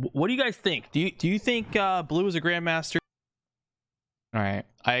do you guys think? Do you think Blue is a Grandmaster? All right,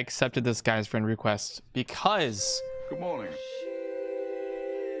 I accepted this guy's friend request because Good morning.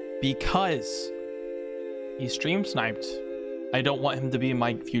 Because he stream sniped. I don't want him to be in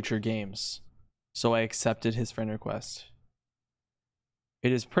my future games, so I accepted his friend request.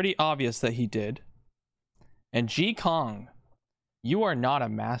 It is pretty obvious that he did. And G Kong, you are not a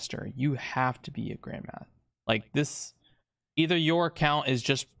master. You have to be a grandmaster. Like this, either your account is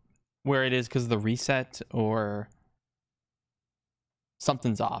just where it is because of the reset, or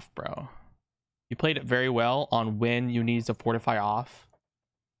something's off, bro. You played it very well on when you need to fortify off.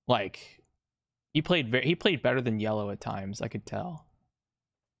 Like he played better than yellow at times. I could tell.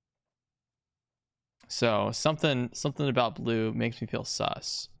 So something about blue makes me feel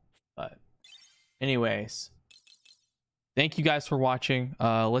sus. But anyways, thank you guys for watching.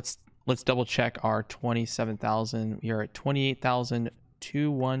 Let's double check our 27,000. We are at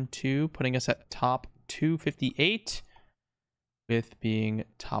 28,212, putting us at top 258, with being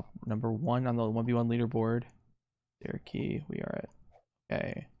top number 1 on the 1v1 leaderboard. There, key. We are at,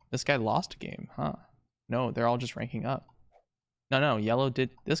 okay. This guy lost a game, huh? No, they're all just ranking up. No, yellow did.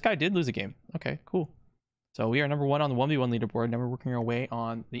 This guy did lose a game. Okay, cool. So we are number 1 on the 1v1 leaderboard. Now we're working our way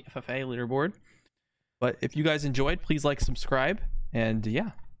on the FFA leaderboard. But if you guys enjoyed, please like, subscribe, and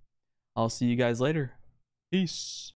yeah, I'll see you guys later. Peace.